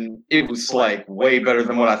then it was like way better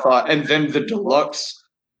than what I thought, and then the deluxe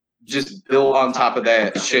just built on top of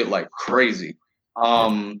that shit like crazy.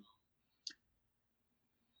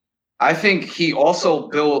 I think he also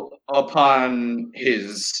built upon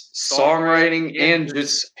his songwriting and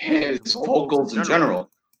just his vocals in general.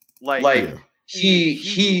 Like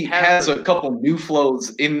he has a couple new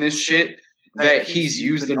flows in this shit that he's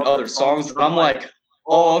used in other songs. And I'm like,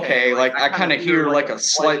 oh, okay. Like I kind of hear like a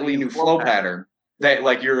slightly new flow pattern that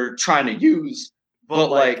like you're trying to use, but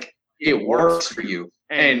like it works for you.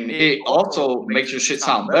 And it also makes your shit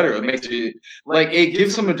sound better. It makes it like it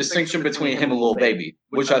gives him a distinction between him and Lil Baby,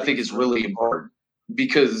 which I think is really important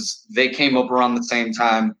because they came up around the same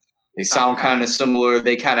time. They sound kind of similar.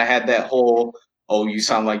 They kind of had that whole, oh, you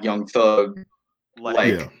sound like Young Thug,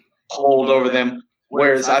 like hold over them.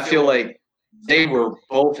 Whereas I feel like they were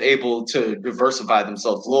both able to diversify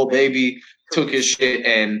themselves. Lil Baby took his shit,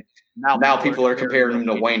 and now people are comparing him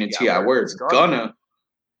to Wayne and T.I. Whereas Gunna,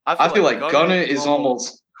 I feel like Gunna is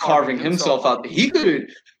almost carving himself out. He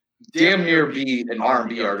could damn near be an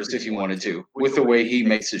R&B artist if he wanted to, with the way he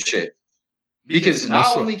makes his shit. Because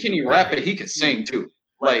not only can he rap it, he can sing too.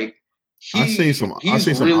 Like he's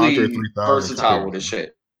really versatile with his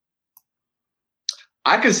shit.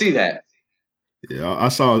 I can see that. Yeah, I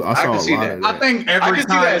saw a lot of that. I think every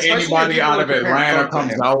time anybody out of Atlanta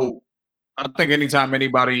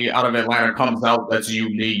comes out, that's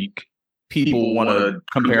unique, people want to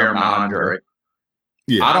compare him to Andre.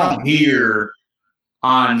 Yeah. I don't hear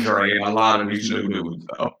Andre in a lot of these new dudes,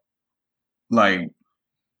 though. Like,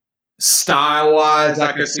 style-wise,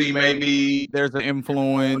 I could see maybe there's an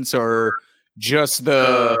influence, or just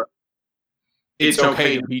the it's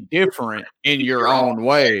okay to be different in your own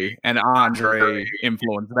way, and Andre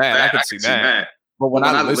influenced that. I could see that. But when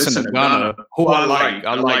I listen to Gunna, who I like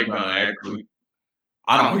Gunna, actually.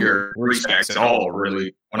 I don't hear 3 Stacks at all,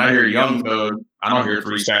 really. When I hear Young Thug, I don't hear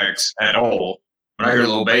 3 Stacks at all. When I hear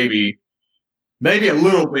Lil Baby, maybe a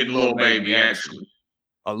little bit Lil Baby, actually.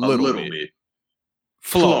 A little bit.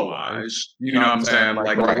 Flow-wise. You know what I'm saying?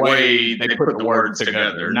 Like the way they put the words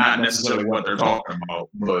together. Not necessarily what they're talking about,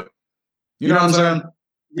 but you know what I'm saying?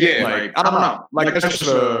 Yeah. Like, I don't know. Like, that's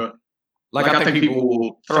just like, I think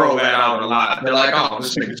people throw that out a lot. They're like, oh,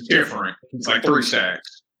 this nigga's different. It's like 3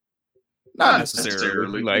 Stacks. Not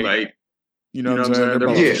necessarily. Like, you know what I'm saying? They're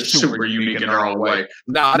both super unique in their own way.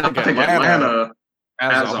 No, I think Atlanta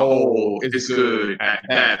as a whole is good at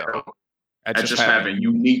that, though. At just having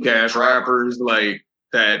unique ass rappers like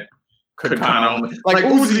that could kind of like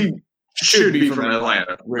Uzi should be from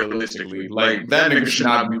Atlanta, realistically. Like that nigga should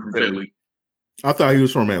not be from Philly. I thought he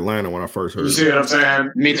was from Atlanta when I first heard. You see what I'm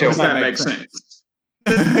saying? Me too. That makes sense.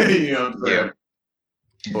 You know what I'm saying?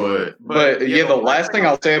 But yeah, the last thing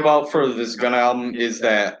I'll say about for this Gunna album is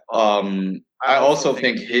that I also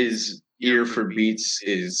think his ear for beats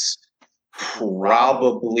is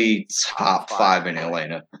probably top 5 in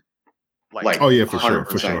Atlanta. Like, oh yeah, for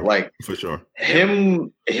 100%. sure. Like for sure.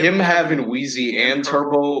 Him having Weezy and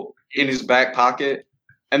Turbo in his back pocket,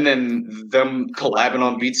 and then them collabing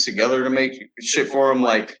on beats together to make shit for him.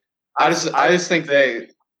 Like I just think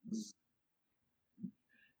that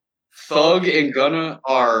Thug and Gunna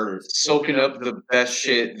are soaking up the best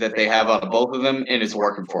shit that they have out of both of them, and it's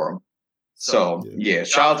working for them. So yeah,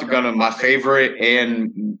 shout out to Gunna, my favorite,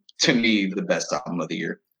 and to me the best album of the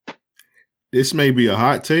year. This may be a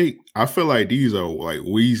hot take. I feel like these are like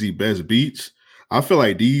Weezy best beats. I feel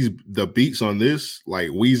like the beats on this, like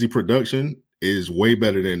Weezy production, is way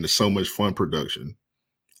better than the So Much Fun production.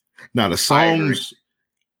 Now the songs,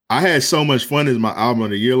 I had So Much Fun as my album of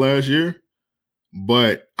the year last year,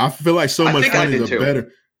 but I feel like So Much Fun is a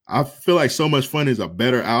better. I feel like So Much Fun is a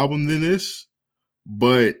better album than this,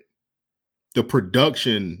 but the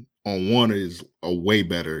production on one is a way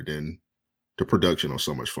better than the production on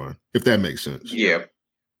So Much Fun, if that makes sense. Yeah.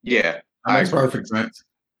 That makes perfect sense.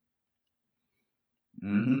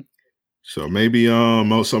 Mm-hmm. So maybe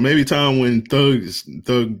time when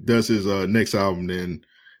Thug does his next album, then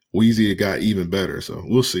Weezy got even better. So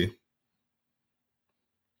we'll see.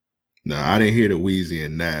 No, I didn't hear the Weezy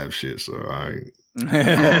and Nav shit, so I'm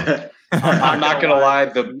not gonna lie,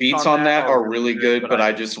 the beats on that are really good, but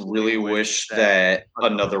I just really wish that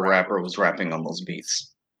another rapper was rapping on those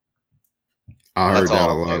beats. I heard that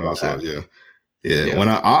a lot also. Yeah. When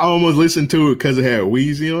I almost listened to it because it had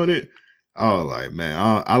Weezy on it, I was like,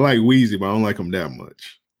 man, I like Weezy, but I don't like him that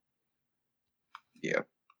much. Yeah,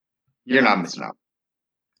 you're not missing out.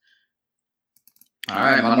 All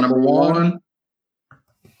right, my number one.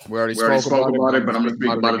 We already spoke about it, but I'm going to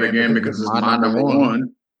speak about it again because it's my number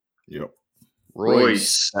one. Yep.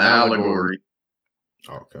 Royce, Allegory.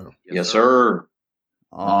 Okay. Yes, sir.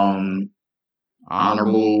 Honorable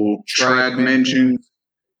track mentions.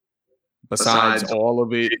 Besides all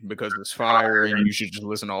of it, because it's fire and you should just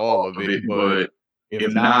listen to all of it. But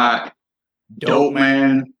if not, Dope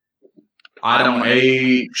Man, I Don't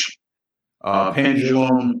Age,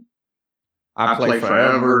 Pendulum, I Play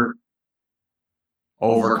Forever,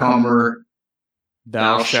 Overcomer,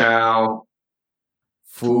 Thou Shall,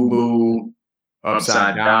 Fubu,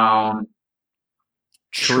 Upside Down,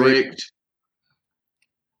 Tricked,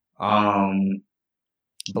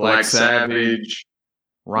 Black Savage,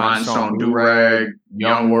 Rhinestone Durag,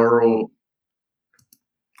 Young World.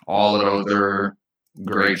 All of those are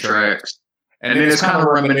great tracks. And then it's kind of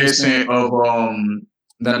reminiscent of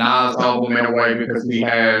the Nas album in a way because he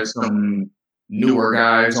has some newer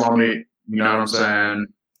guys on it. You know what I'm saying?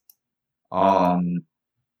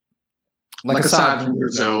 Like aside from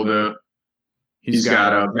Griselda, he's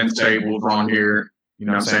got Vince Staples on here. You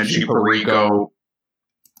know what I'm saying? G Perico.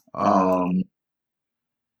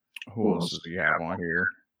 Who else does he have on here?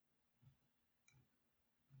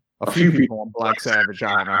 A few people on Black Savage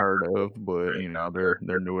I haven't heard of, but you know they're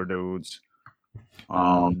newer dudes.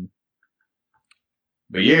 But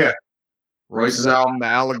yeah, Royce's album, The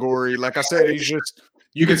Allegory. Like I said, he's just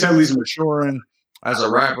you can tell he's maturing as a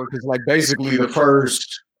rapper because like basically the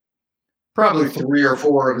first probably 3 or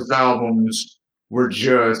 4 of his albums were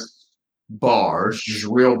just bars, just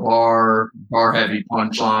real bar heavy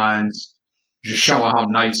punchlines, just showing how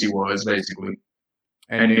nice he was basically.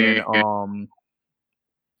 And then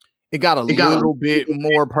it got a little bit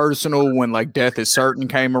more personal when like Death Is Certain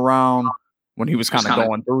came around, when he was kind of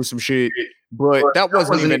going through some shit. But that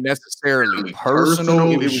wasn't even necessarily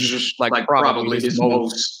personal. It was just like probably his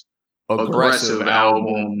most aggressive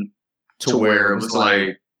album to where it was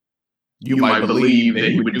like you might believe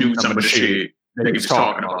that he would do some of the shit that he was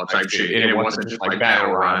talking about type shit. And it wasn't just like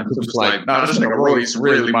battle rhymes. It was like, no, this nigga Royce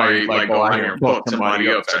really might like go out here and fuck somebody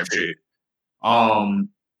up type shit.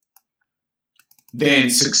 Then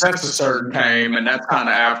Success Is Certain came, and that's kind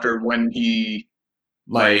of after when he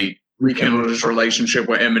like rekindled his relationship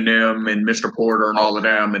with Eminem and Mr. Porter and all of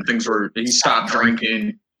them, and he stopped drinking.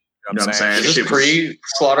 You know what I'm saying? Is this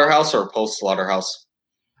pre-Slaughterhouse or post-Slaughterhouse?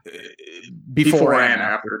 Before and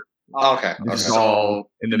after. Okay. This is all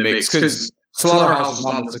in the mix because Slaughterhouse was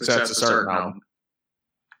on the Success Is Certain album,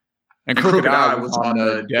 and Crooked Eye was on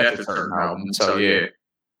the Death Is Certain album. So yeah,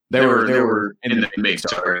 they were in the mix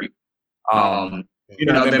already. You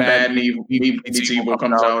know, then Bad and Evil, Evil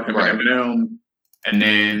comes out, him and Eminem, and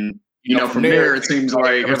then you know from there it seems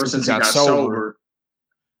like ever since he got sober,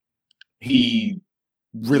 he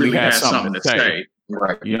really has something to say.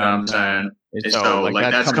 Right. You know what I'm saying? And so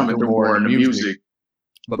like that's coming through more in the music.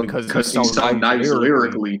 But because he's so nice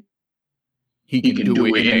lyrically, he can do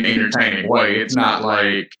it in an entertaining way. It's not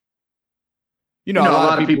like, you know, a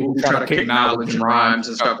lot of people who try to kick knowledge and rhymes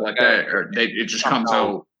and stuff like that, it just comes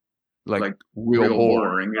out like real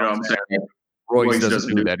boring. You know what I'm saying? Royce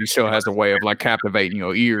doesn't do that. He still has a way of like captivating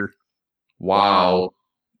your ear while,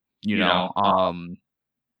 you know,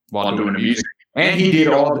 while doing the music. And he did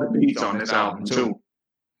all the beats on this album too,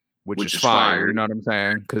 which is fire. You know what I'm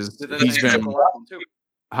saying? Because he's been,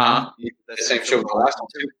 the same show with the last one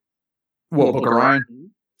too. What, Booker Ryan?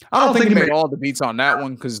 I don't think he made all the beats on that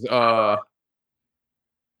one because I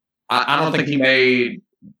don't think he made.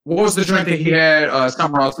 What was the joint that he had?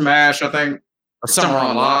 Summer on Smash, I think, or Summer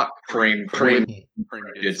on Lock. Cream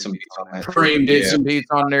did some beats on that. Cream did some beats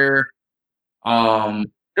on there.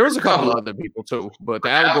 There was a couple other people too, but the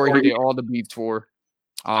Allegory he did all the beats for.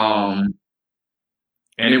 And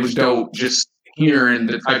it was dope just hearing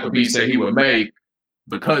the type of beats that he would make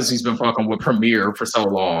because he's been fucking with Premier for so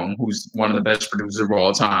long, who's one of the best producers of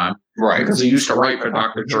all time. Right. Because he used to write for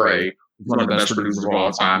Dr. Dre, who's one of the best producers of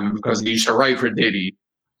all time. Because he used to write for Diddy,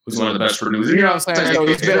 who's one of the best producers. You know what I'm saying? So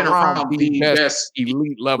he's been around the best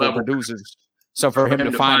elite level producers. So for him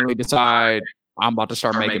to finally decide, I'm about to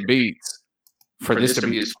start making beats, for this to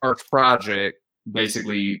be his first project,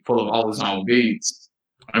 basically full of all his own beats,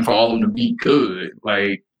 and for all of them to be good,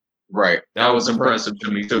 like, right, that was impressive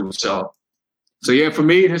to me too. So yeah, for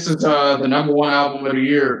me, this is the #1 album of the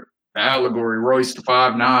year, The Allegory, Royce da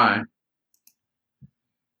 5'9".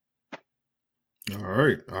 All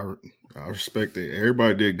right, I respect it.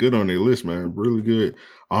 Everybody did good on their list, man. Really good.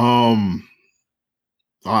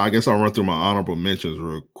 I guess I'll run through my honorable mentions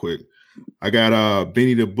real quick. I got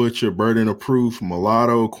Benny the Butcher, Burden of Proof,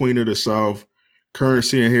 Mulatto, Queen of the South,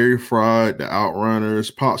 Currency and Harry Fraud, The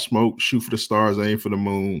Outrunners, Pop Smoke, Shoot for the Stars, Aim for the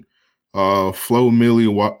Moon, Flo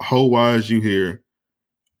Milli, Ho Wise You Here,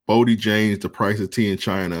 Bodie James, The Price of Tea in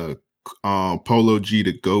China, Polo G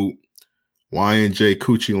the Goat, Y&J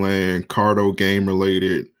Coochie Land, Cardo Game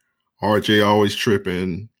Related, RJ Always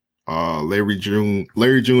Tripping, Larry June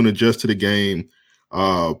Adjust to the Game,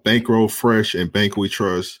 Bankroll Fresh and Bank We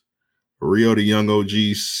Trust, Rio the Young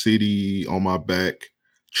OG, City on My Back,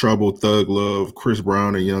 Trouble Thug Love, Chris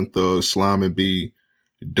Brown and Young Thug, Slime and B,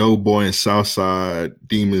 Doughboy and Southside,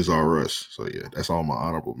 Demons Are Us. So yeah, that's all my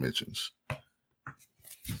honorable mentions. All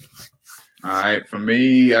right, for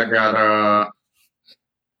me, I got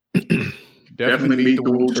definitely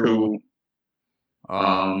Lethal 2,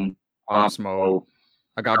 Pop Smoke.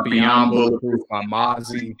 I got Beyond Bulletproof by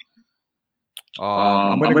Mozzie.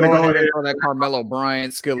 I'm gonna go ahead and throw that Carmelo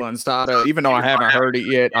Bryant, Skilla and Sada. Even though I haven't heard it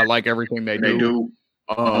yet, I like everything they do.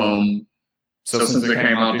 So since it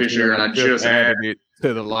came out this year and I just added it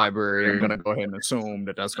to the library, I'm gonna go ahead and assume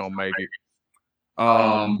that that's gonna make it.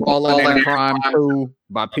 Ballin' in Crime 2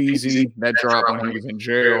 by Peasy. That dropped when he was in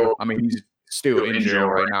jail. I mean, he's still in jail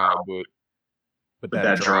right now, but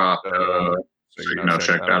that dropped. So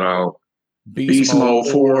check that out. Beast Mode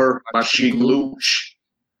 4 by Sheek Luch.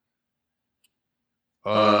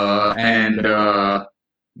 And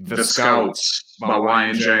The Scouts by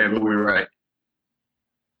Y&J and Louis Ray.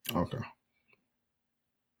 Okay.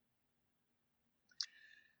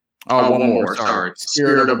 Oh, one more. Sorry.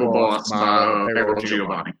 Spirit of a Boss by Pedro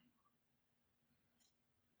Giovanni.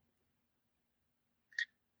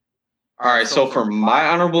 All right, so for my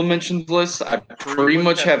honorable mentions list, I pretty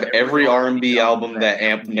much have every R&B album that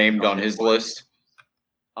Amp named on his list.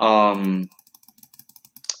 I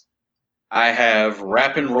have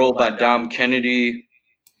Rap and Roll by Dom Kennedy,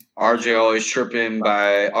 RJ Always Trippin'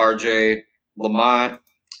 by RJ Lamont.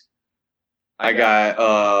 I got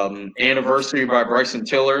Anniversary by Bryson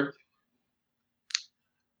Tiller.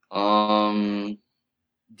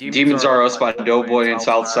 Demons Are Us by Doughboy and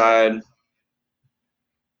Southside.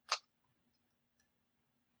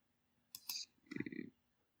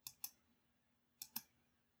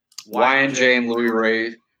 Y&J and Louis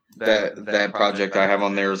Ray, that project I have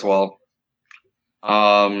on there as well.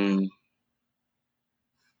 I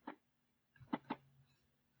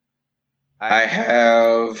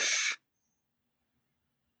have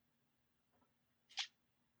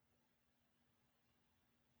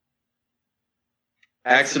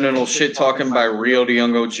Accidental Shit Talking by Rio the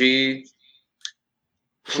Young OG,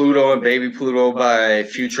 Pluto and Baby Pluto by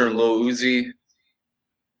Future and Lil Uzi,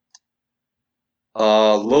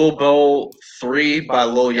 Lil Bo 3 by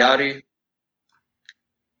Lil Yachty,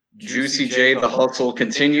 Juicy J, The Hustle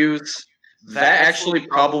Continues. That actually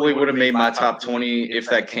probably would have made my top 20 if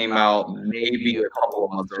that came out maybe a couple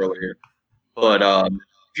of months earlier. But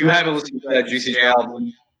if you haven't listened to that Juicy J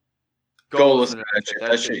album, go listen to that shit.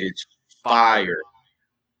 That shit is fire.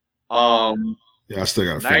 Yeah, I still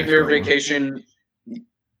got Nightmare Vacation.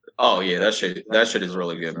 Oh yeah, that shit is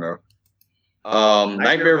really good, bro.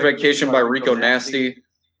 Nightmare Vacation by Rico Nasty.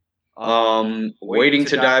 Waiting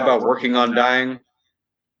to Die by Working on Dying.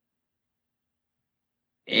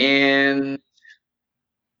 And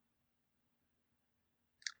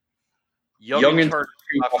Young and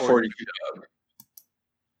 42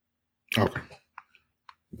 Dub. Okay.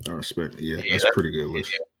 I respect it. Yeah, that's a pretty good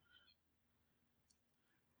list.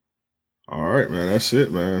 All right, man. That's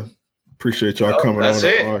it, man. Appreciate y'all coming on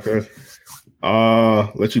the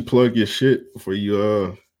podcast. Let you plug your shit before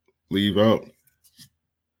you leave out.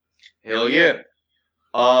 Hell yeah.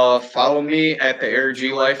 Follow me at the Air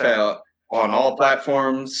G Life out on all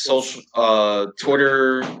platforms, social,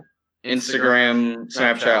 Twitter, Instagram,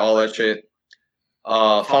 Snapchat, all that shit.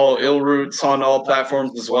 Follow Ill Roots on all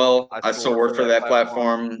platforms as well. I still work for that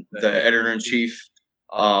platform, the editor-in-chief.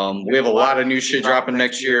 We have a lot of new shit dropping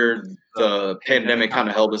next year. The pandemic kind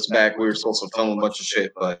of held us back. We were supposed to film a bunch of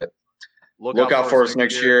shit, but look out for us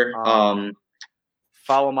next year.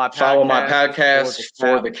 Follow my podcast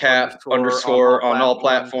for the cap _ on all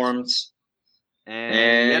platforms.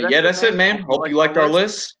 And yeah, that's it, man. Hope you liked our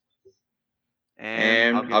list.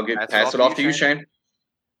 And I'll pass it off to you, Shane.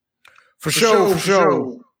 For sure.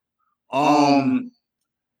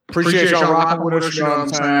 Appreciate y'all rocking with us, you know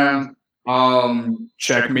what I'm saying?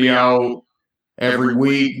 Check me out every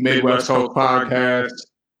week, Midwest Coast Podcast.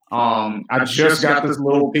 I just got this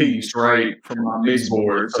little piece, right, from my mix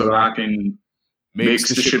board so that I can mix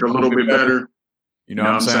the shit a little bit better. You know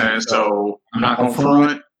what I'm saying? So I'm not gonna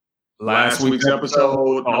front. Last week's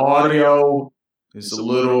episode, the audio is a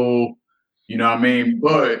little, you know what I mean?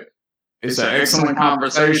 But it's an excellent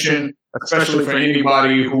conversation, especially for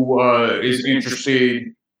anybody who is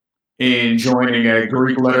interested in joining a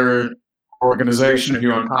Greek letter organization. If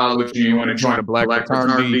you're in college and you want to join a black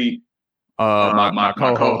fraternity, my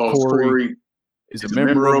co-host Corey is a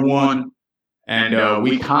member of one. And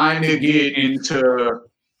we kind of get into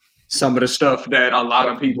some of the stuff that a lot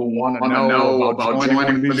of people want to know about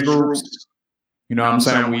joining these groups. You know what I'm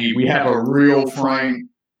saying? We have a real frank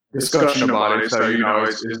discussion about it. So, you know,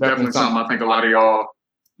 it's definitely something I think a lot of y'all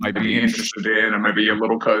might be interested in, or maybe your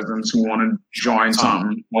little cousins who want to join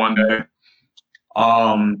something one day.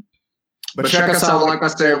 But check us out. Like I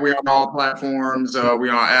said, we're on all platforms.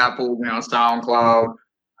 We're on Apple, we're on SoundCloud,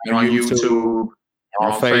 we're on YouTube, we're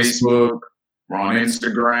on Facebook, we're on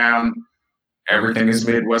Instagram. Everything is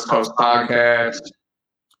Midwest Coast Podcast.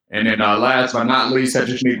 And then last but not least, I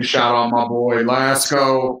just need to shout out my boy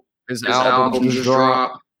Lasco. His album just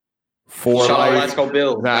dropped. For Life,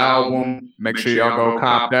 the album. Make sure y'all go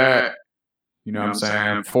cop that. You know what I'm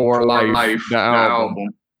saying? For Life, the album.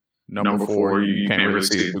 Number 4, you can't really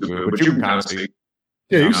see it, but you can kind of see it.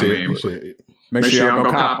 Yeah, you see it. Make sure y'all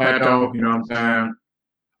go cop that though. You know what I'm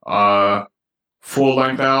saying?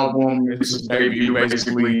 Full-length album. It's his debut,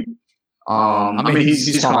 basically. I mean,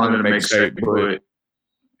 he's calling it a mixtape, but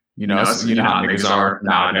you know how niggas are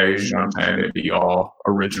nowadays. You know what I'm saying? It'd be all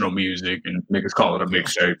original music, and niggas call it a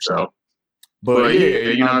mixtape. So, but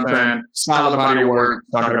yeah, you know what I'm saying? Solid body of work.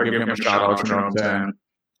 So I gotta give him a shout out. You know what I'm saying?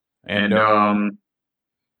 And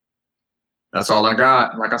that's all I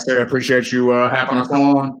got. Like I said, I appreciate you having us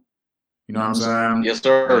on. You know what I'm saying? Yes,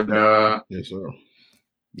 sir. And, yes, sir.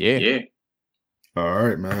 Yeah. All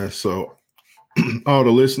right, man. So all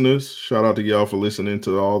the listeners, shout out to y'all for listening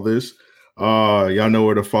to all this. Y'all know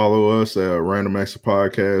where to follow us at Random Acts of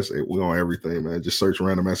Podcast. We on everything, man. Just search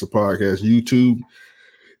Random Acts of Podcast,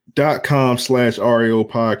 youtube.com/REO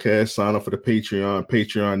Podcast. Sign up for the Patreon,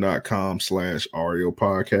 patreon.com/REO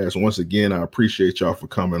Podcast. Once again, I appreciate y'all for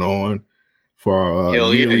coming on for our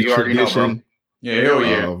yearly tradition.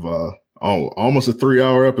 Of almost a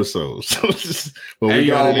 3-hour episode. Hey,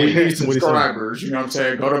 y'all, we need subscribers. You know what I'm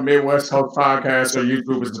saying? Go to Midwest Coast Podcast or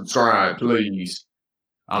YouTube and subscribe, please.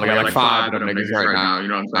 I only got like 5 of them niggas right now. You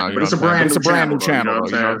know what I'm saying? But it's a brand new channel.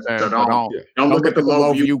 You know what I'm saying? So don't look at the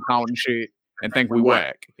low view count and shit and think we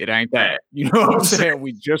whack. It ain't that. You know what I'm saying?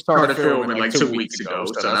 We just started filming like 2 weeks ago.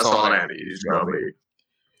 So that's all that is, bro.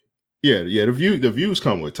 Yeah. The views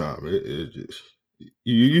come with time. It just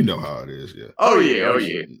you know how it is. Yeah. Oh yeah.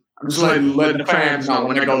 I'm just letting the fans know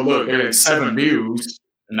when they go look at 7 views.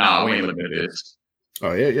 Nah, we ain't looking at this.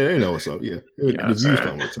 Oh yeah, they know what's up. Yeah, the views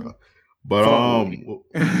come with time. But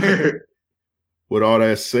with all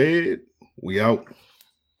that said, we out.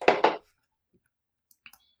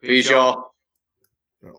 Peace, y'all.